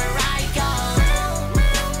wherever I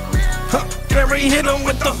go. Gary hit him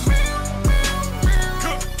with the.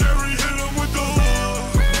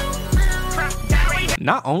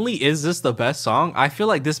 Not only is this the best song, I feel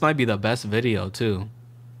like this might be the best video too.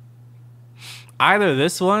 Either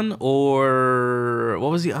this one or what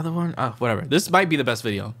was the other one? Whatever. This might be the best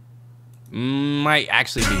video. Might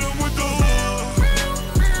actually be.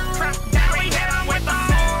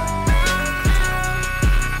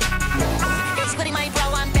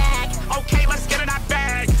 Okay, let's get in that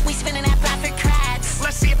bag. We spinning that plastic crabs.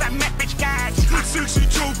 Let's see if that met bitch gags. Sexy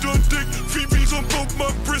choked on dick, VVs on both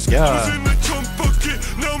my wrists. Yeah. Was in the chump bucket,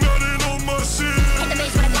 now I'm out in on my shit. Hit the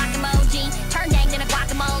base with a guac emoji. Turn dang in a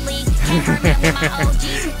guacamole. Can't hurt me, I'm with my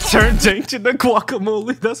OGs. Turn dank into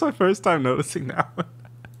guacamole. That's my first time noticing that one.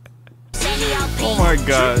 Oh my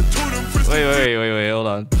god. Wait, hold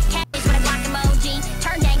on.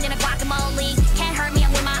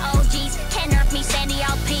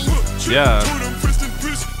 Yeah.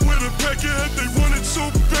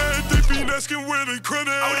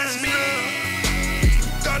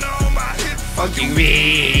 Fucking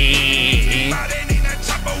me.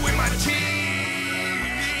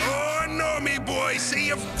 Oh, know me, boy. See,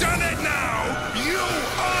 you've done it now. You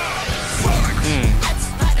are fucked.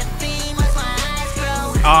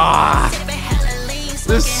 Ah, this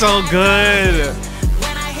is so good.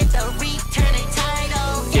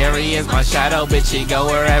 Gary is my shadow, bitch. He go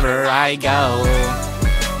wherever I go.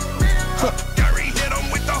 Gary hit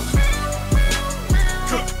him with the.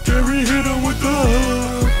 Gary hit him with the.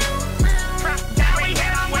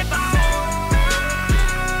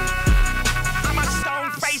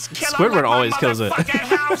 Squidwok always kills it.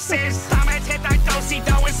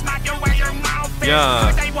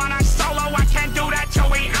 Yeah.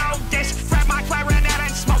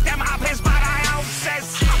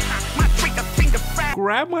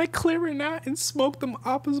 Grab my clarinet and smoke them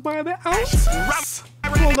apples by the ounces.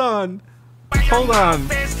 Hold on.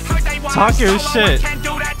 Talk your shit.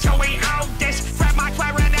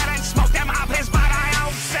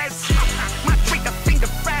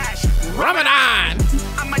 Ramadan.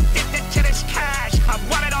 I'm addicted to this cash. I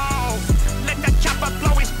want it all. Let the chopper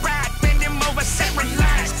blow his brad. Bend him over, set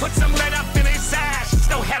relax. Put some lead up in his ass.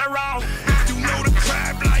 Still hetero. You know the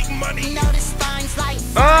crab like money.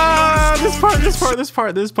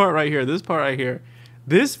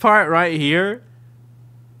 This part right here.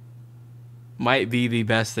 might be the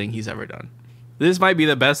best thing he's ever done. This might be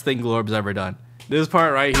the best thing Glorb's ever done. This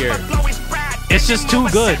part right here. It's just too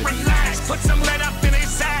good. Put some lead up in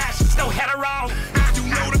his ass. No head around. You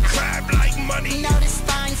know the crab like money. Know the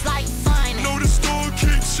spines like fun. Know the store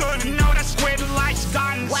keeps shining. Know the squid likes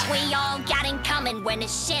guns. What we all got in common when the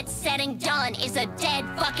shit's said and done is a dead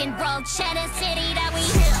fucking road cheddar city that we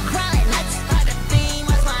run. Let's start the theme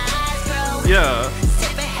as my eyes grow. Yeah.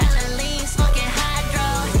 Sipping hella lean, smoking hydro.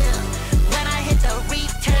 When I hit the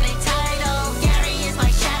reef, turning tidal. Gary is my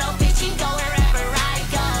shadow, bitch, he go wherever I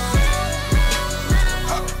go.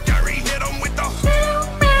 Gary hit him with the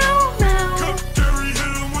Gary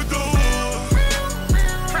hit him with the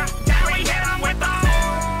Gary hit him with the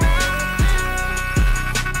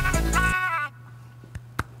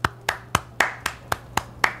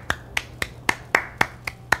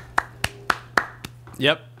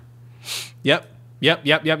Yep. Yep. Yep.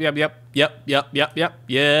 Yep. Yep. Yep. Yep. Yep. Yep. Yep. Yep. Yep.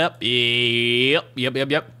 Yep. Yep.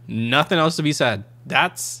 Yep. Yep. Nothing else to be said.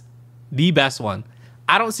 That's the best one.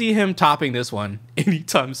 I don't see him topping this one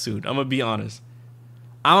anytime soon. I'm gonna be honest.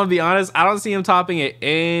 I don't see him topping it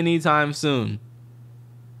anytime soon.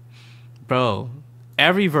 Bro,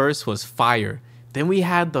 every verse was fire. Then we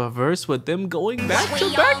had the verse with them going back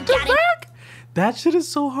to back to back. That shit is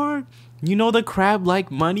so hard. You know the crab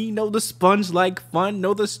like money, know the sponge like fun,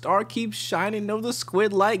 know the star keeps shining, know the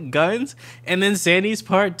squid like guns. And then Sandy's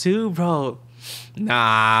part 2, bro.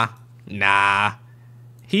 Nah.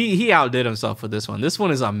 He outdid himself with this one. This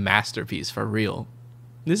one is a masterpiece for real.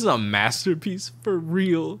 This is a masterpiece for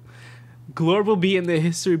real. Glorb will be in the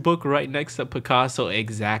history book right next to Picasso.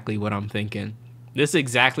 Exactly what I'm thinking. This is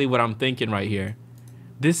exactly what I'm thinking right here.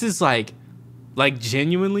 This is like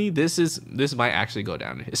genuinely, this might actually go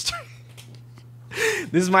down in history.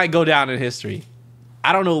 This might go down in history.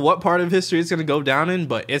 I don't know what part of history it's gonna go down in,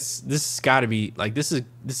 but this has got to be like this is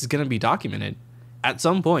gonna be documented at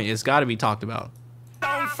some point. It's got to be talked about.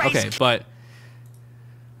 Okay, but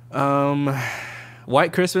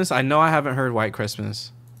White Christmas. I know I haven't heard White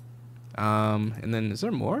Christmas. And then is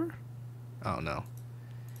there more? Oh no.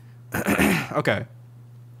 Okay,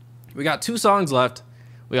 we got 2 songs left.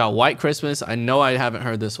 We got White Christmas. I know I haven't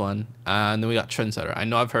heard this one. And then we got Trendsetter. I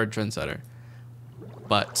know I've heard Trendsetter.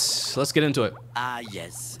 But let's get into it. Ah,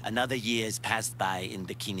 yes. Another year has passed by in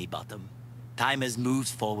Bikini Bottom. Time has moved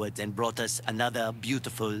forward and brought us another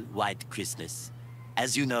beautiful white Christmas.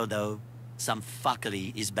 As you know, though, some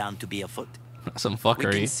fuckery is bound to be afoot. Some We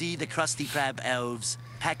fuckery. can see the Krusty Krab elves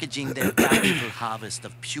packaging their bountiful harvest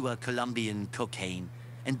of pure Colombian cocaine,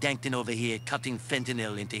 and Dankton over here cutting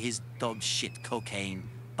fentanyl into his dog shit cocaine.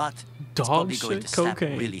 But it's probably going to slap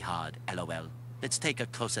cocaine. really hard, LOL. Let's take a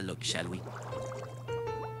closer look, shall we?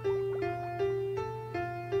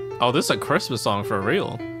 Oh, this is a Christmas song for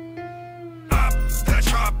real. up the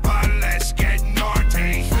chopper, let's get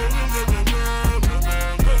naughty.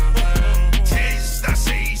 Tis the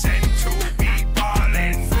season to be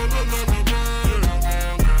ballin'.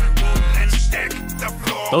 Let's deck the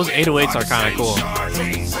floor. Those with 808s are bucks kinda and cool.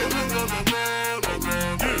 shorties.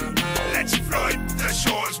 Let's flood the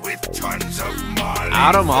shores with tons of Molly.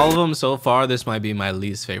 Out of all of them so far, this might be my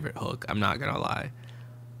least favorite hook. I'm not gonna lie.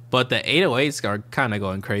 But the 808s are kind of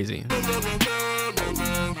going crazy.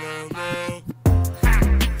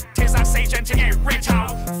 Tis our sage to get rich, ho.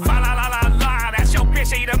 Fa la la la la, that's your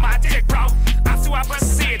bitch eating my dick, bro. I threw up a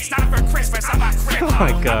seed, it's not for Christmas, I'm a crib, Oh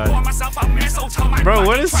my ho. God. I pour myself a mistletoe, my Bro,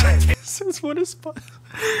 what bucket is tryna kiss since when is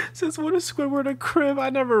Squidward a crib? I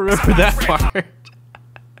never remember that part.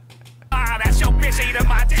 that's your bitch eating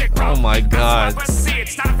my dick, bro. Oh my God. I threw up a seed,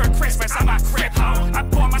 it's not for Christmas, I'm a crib, ho. I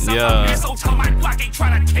pour myself Yeah. a mistletoe, my bucket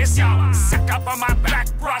tryna kiss y'all. Sack up on my back,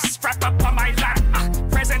 brush, strap up on my lap.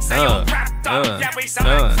 Presents they all wrapped up, yeah, we sell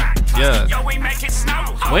like crack. yeah. Yo, we make it snow.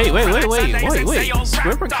 Wait. Squidward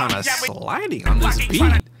Squidward kind of sliding on this beat.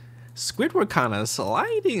 Squidward kind of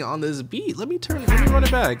sliding on this beat. Let me run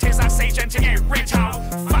it back. Tis I say to get rich, ho.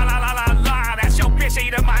 Fa la la la la, that's your bitch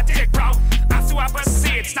eating my dick, bro. I threw up a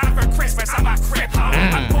seed, it's not for Christmas, I'm a crib, ho.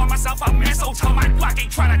 I pour myself a mistletoe, my blocky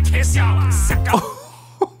tryna kiss y'all. Sack up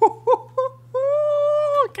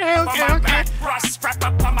Okay. on my back, brush, strap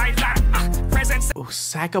up on my lap. Presents Oh,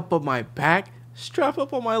 sack up on my back, strap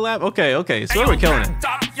up on my lap. Okay. Squidward killing it.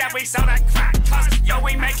 Yeah, we sell that crack, cause yo,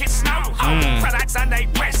 we make it snow. Products and they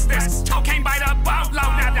wish this. Cocaine by the boatload,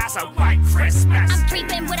 now that's a white Christmas. I'm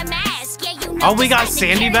creeping with a mask. Yeah, you know. Oh, we got just like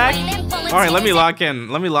the Sandy back? carry weight, bullets All right, let me in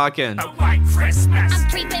lock in. A white Christmas. I'm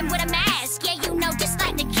creeping with a mask. Yeah, you know, just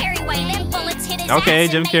like the carry weight. Them bullets hit his Okay,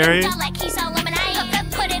 ass Jim and made him Carrey. dull like he's all lemonade.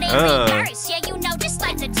 Put it in reverse. Yeah, you know, just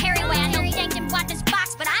like the Terry way. I know Dankton bought this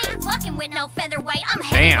box, but I ain't fucking with no featherweight. I'm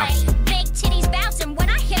Damn. heavyweight. Big titties bouncing when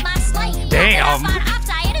I hit my slate. Damn.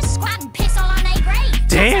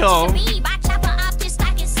 Damn. I chop her up just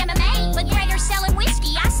like it's MMA. But Gregor selling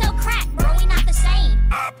whiskey, I sell crack, bro, we not the same.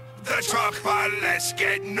 Up the chopper, let's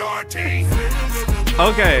get naughty.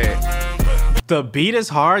 Okay. The beat is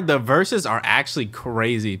hard. The verses are actually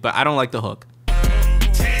crazy, but I don't like the hook.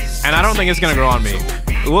 And I don't think it's gonna grow on me.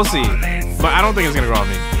 We'll see. But I don't think it's gonna grow on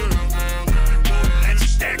me.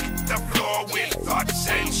 Let's deck the floor with thoughts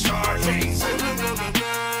and shorties.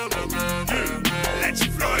 Let's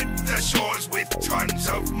flood the shores with tons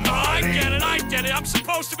of money. I get it. I'm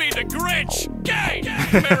supposed to be the Grinch. Gay.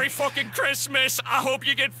 Merry fucking Christmas. I hope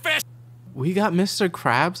you get festive. We got Mr.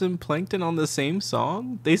 Krabs and Plankton on the same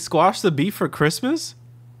song? They squashed the beat for Christmas?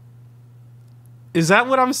 Is that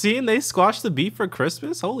what I'm seeing? They squashed the beat for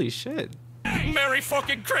Christmas? Holy shit. Merry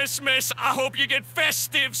fucking Christmas. I hope you get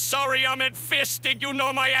festive. Sorry, I'm in fisting. You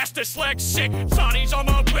know my ass dyslexic. Sonny's on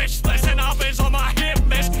my wish list and Alvin's on my hit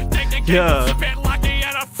list. Think they can spit like they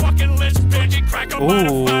had a fucking list. Bitch, and crack up by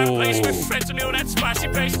the fireplace with friends and knew that spicy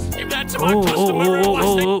face. Give that to my customer and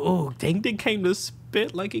watch they Dankton came to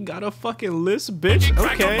spit like he got a fucking list, bitch.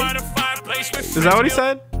 Okay. Is that what he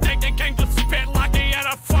said?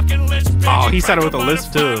 Oh, he said it with a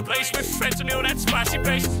lisp too. Give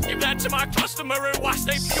that to my customer and watch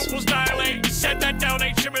they pupils dilate. Set that down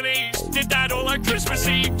 8 chimneys. Did that all on Christmas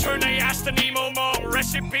Eve. Turn they ass to Nemo mom.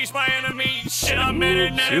 Rest in peace, my enemies. Shit, I'm made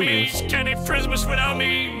enemies. Can't eat Christmas without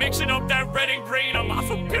me. Mixing up that red and green. I'm off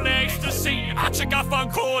a pill of ecstasy. I took off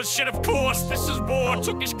on cause. Shit, of course. This is war.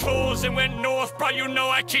 Took his clothes and went north. Bro, you know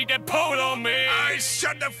I keep that pole on me. I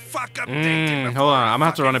shut the fuck up. Hold on. I'm gonna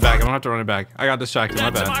have to run it back. I got distracted.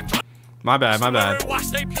 My bad. My bad.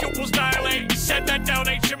 Watch they pupils dilate. Set that down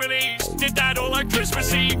 8 chimneys. Did that all on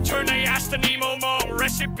Christmas Eve. Turn they ass to Nemo mom.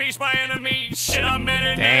 Rest in peace, my enemies. Shit, I'm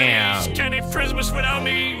mad Damn. Can't eat Christmas without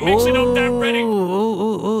me. Mixing up that ready.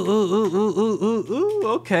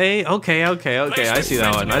 Okay. I see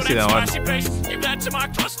that one. Give that to my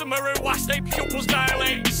customer and watch they pupils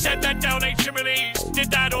dilate. Set that down 8 chimneys.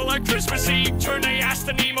 Did that all on Christmas Eve. Turn they ass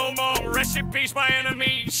to Nemo mom. Rest in peace, my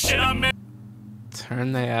enemies. Shit, I'm mad.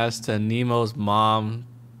 Turn they ass to Nemo's mom.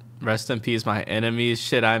 Rest in peace, my enemies.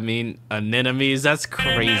 Shit, I mean, anemones. That's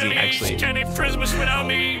crazy, actually. Can't eat Christmas without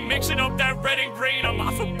me. Mixing up that red and green. I'm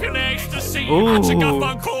off a pill of ecstasy. I took off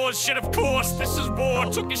on cause. Shit, of course. This is war.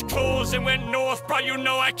 Took his clothes and went north. Bro, you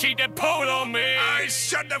know I keep that pole on me. I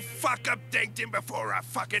shut the fuck up, Dankton, before I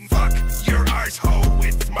fucking fuck your arsehole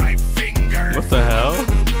with my finger. What the hell?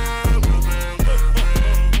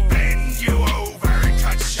 Bend you over,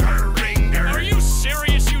 touch your ringer. Are you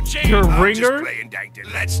serious, Eugene? Your I'm ringer? just playing,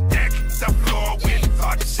 Dankton. Let's deck the floor with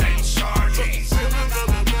thoughts and shorties.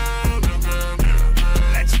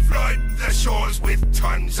 Let's flood the shores with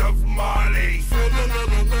tons of Molly.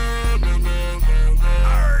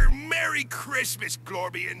 Merry Christmas,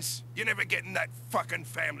 Glorbians. You're never getting that fucking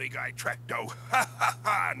Family Guy track, though. Ha ha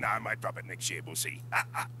ha. Nah, I might drop it next year. We'll see. Ha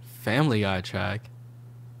ha. Family Guy track.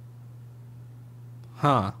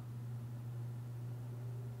 Huh.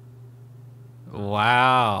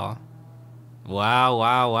 Wow.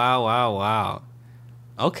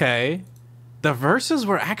 Okay. The verses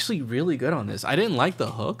were actually really good on this. I didn't like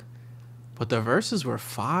the hook, but the verses were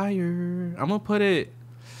fire. I'm gonna put it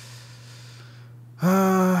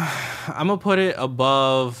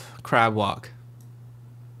above Krabwok.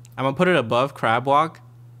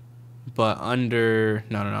 But under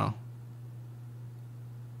no,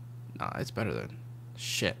 it's better than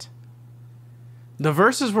shit. The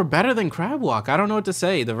verses were better than Krabwok. I don't know what to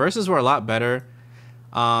say. The verses were a lot better.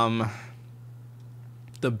 The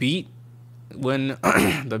beat and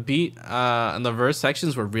the verse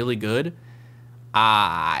sections were really good.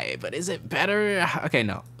 But is it better? Okay,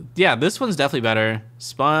 no. Yeah, this one's definitely better.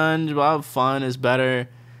 SpongeBob Fun is better.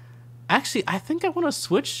 Actually, I think I want to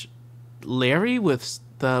switch Larry with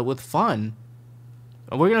Fun.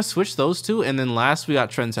 We're gonna switch those two, and then last we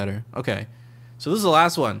got Trendsetter. Okay, so this is the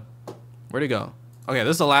last one. Where'd it go? Okay,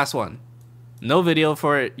 this is the last one. No video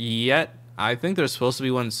for it yet. I think there's supposed to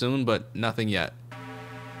be one soon, but nothing yet.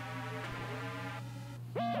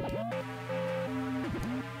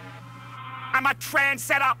 I'm a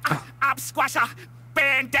trendsetter, op squasher,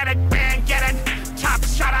 bandana, band getting, top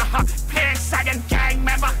shutter, pan sagging gang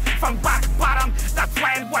member from rock bottom. The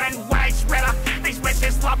plan wooden waves redder. These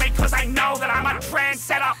bitches love me cause I know that I'm a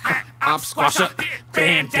trendsetter, op squasher,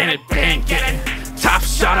 bandana, band getting, Top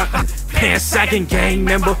shutter, pants sagging gang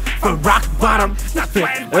member from rock bottom.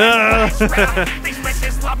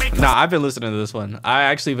 Nah, I've been listening to this one. I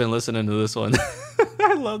actually been listening to this one.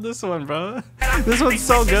 I love this one, bro. This one's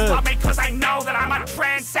so good. Cause I know that I'm a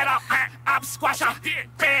trendsetter, op squasher,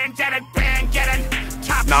 bandana, band getting,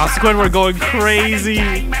 top Nah, Squidwok going crazy.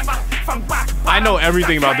 gang member I know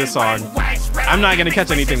everything about this song. I'm not gonna catch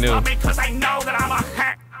anything new. Because I know that I'm a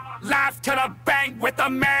hack. Laugh to the bank with a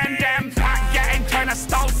man damn yeah, and turn a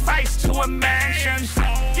stone face to a mansion.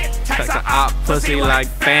 Text a op pussy like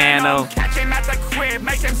Phantom. Catch him at the crib,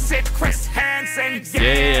 make him sit Chris Hansen.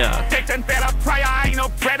 Yeah. Addicted better pray, I ain't no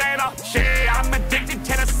predator. Shit, I'm addicted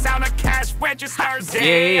to the sound of cash registers.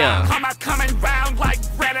 Yeah. I'm not coming round like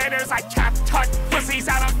predators. I cap tuck pussies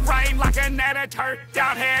out of frame like an editor.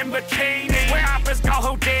 Down here in bikini, where uppers go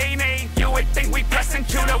Houdini. You would think we pressing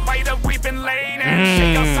to the way that we've been leaning.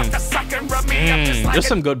 Shit, yo, suck the suck and rub me up just like There's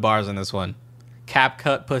some good bars in this one. Cap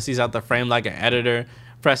cut pussies out the frame like an editor.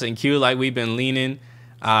 Pressing Q like we've been leaning.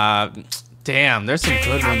 Damn, there's some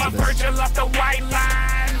good ones in this.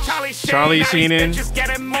 Charlie Sheenan.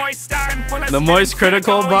 The moist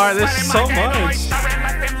critical bar. There's so much.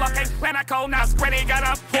 Now Squiddy got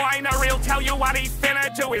a point, or he'll tell you what he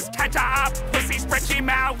finna do is catch a up, pussy stretchy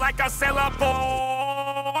mouth like a syllable.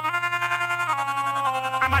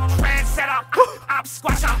 I'm a trendsetter, I'm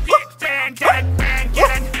squasher, fan get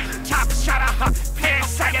it, top shutter, pin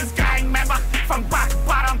seconds gang member, from rock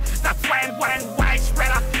bottom, the plan wooden white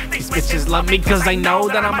spreader. These bitches love me cause they know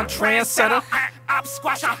that I'm a trendsetter. I'm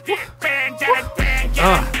squasher, fan get it,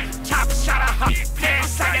 top shutter, pin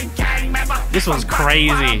second gang member. This one's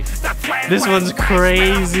crazy. This one's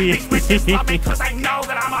crazy. They love me because I know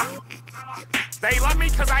that I'm not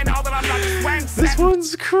trendsetter. This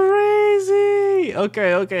one's crazy.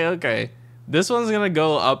 Okay. This one's gonna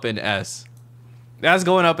go up in S. That's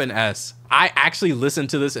going up in S. I actually listened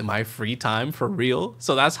to this in my free time for real,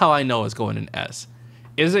 so that's how I know it's going in S.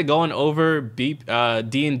 Is it going over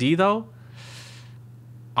D&D though?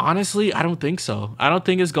 Honestly, I don't think so. I don't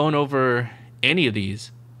think it's going over any of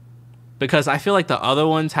these, because I feel like the other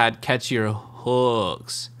ones had catchier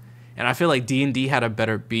hooks, and I feel like D&D had a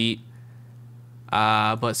better beat.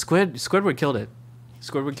 But Squidwok killed it.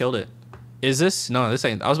 Squidwok killed it. Is this? No, this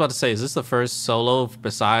ain't. I was about to say, is this the first solo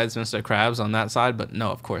besides Mr. Krabs on that side? But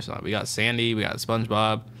no, of course not. We got Sandy. We got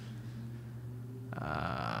SpongeBob.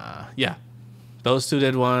 Yeah. Those two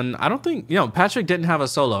did one. I don't think, Patrick didn't have a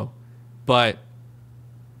solo. But,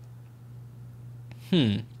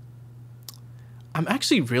 I'm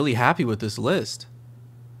actually really happy with this list.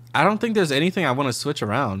 I don't think there's anything I want to switch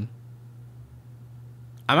around.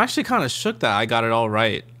 I'm actually kind of shook that I got it all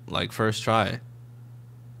right, like first try.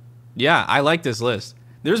 Yeah, I like this list.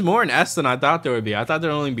 There's more in S than I thought there would be. I thought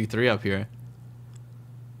there'd only be 3 up here.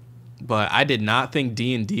 But I did not think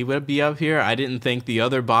D&D would be up here. I didn't think the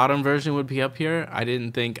other bottom version would be up here. I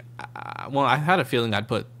didn't think... well, I had a feeling I'd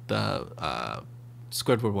put the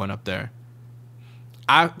Squidward one up there.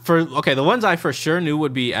 The ones I for sure knew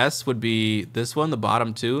would be S would be this one, the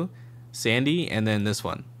bottom 2, Sandy, and then this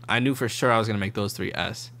one. I knew for sure I was going to make those 3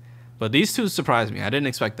 S. But these 2 surprised me. I didn't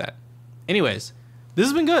expect that. Anyways, this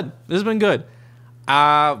has been good. This has been good.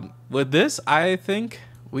 With this, I think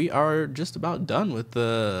we are just about done with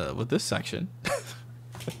this section.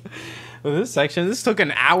 With this section, this took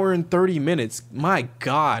an hour and 30 minutes. My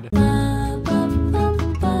God.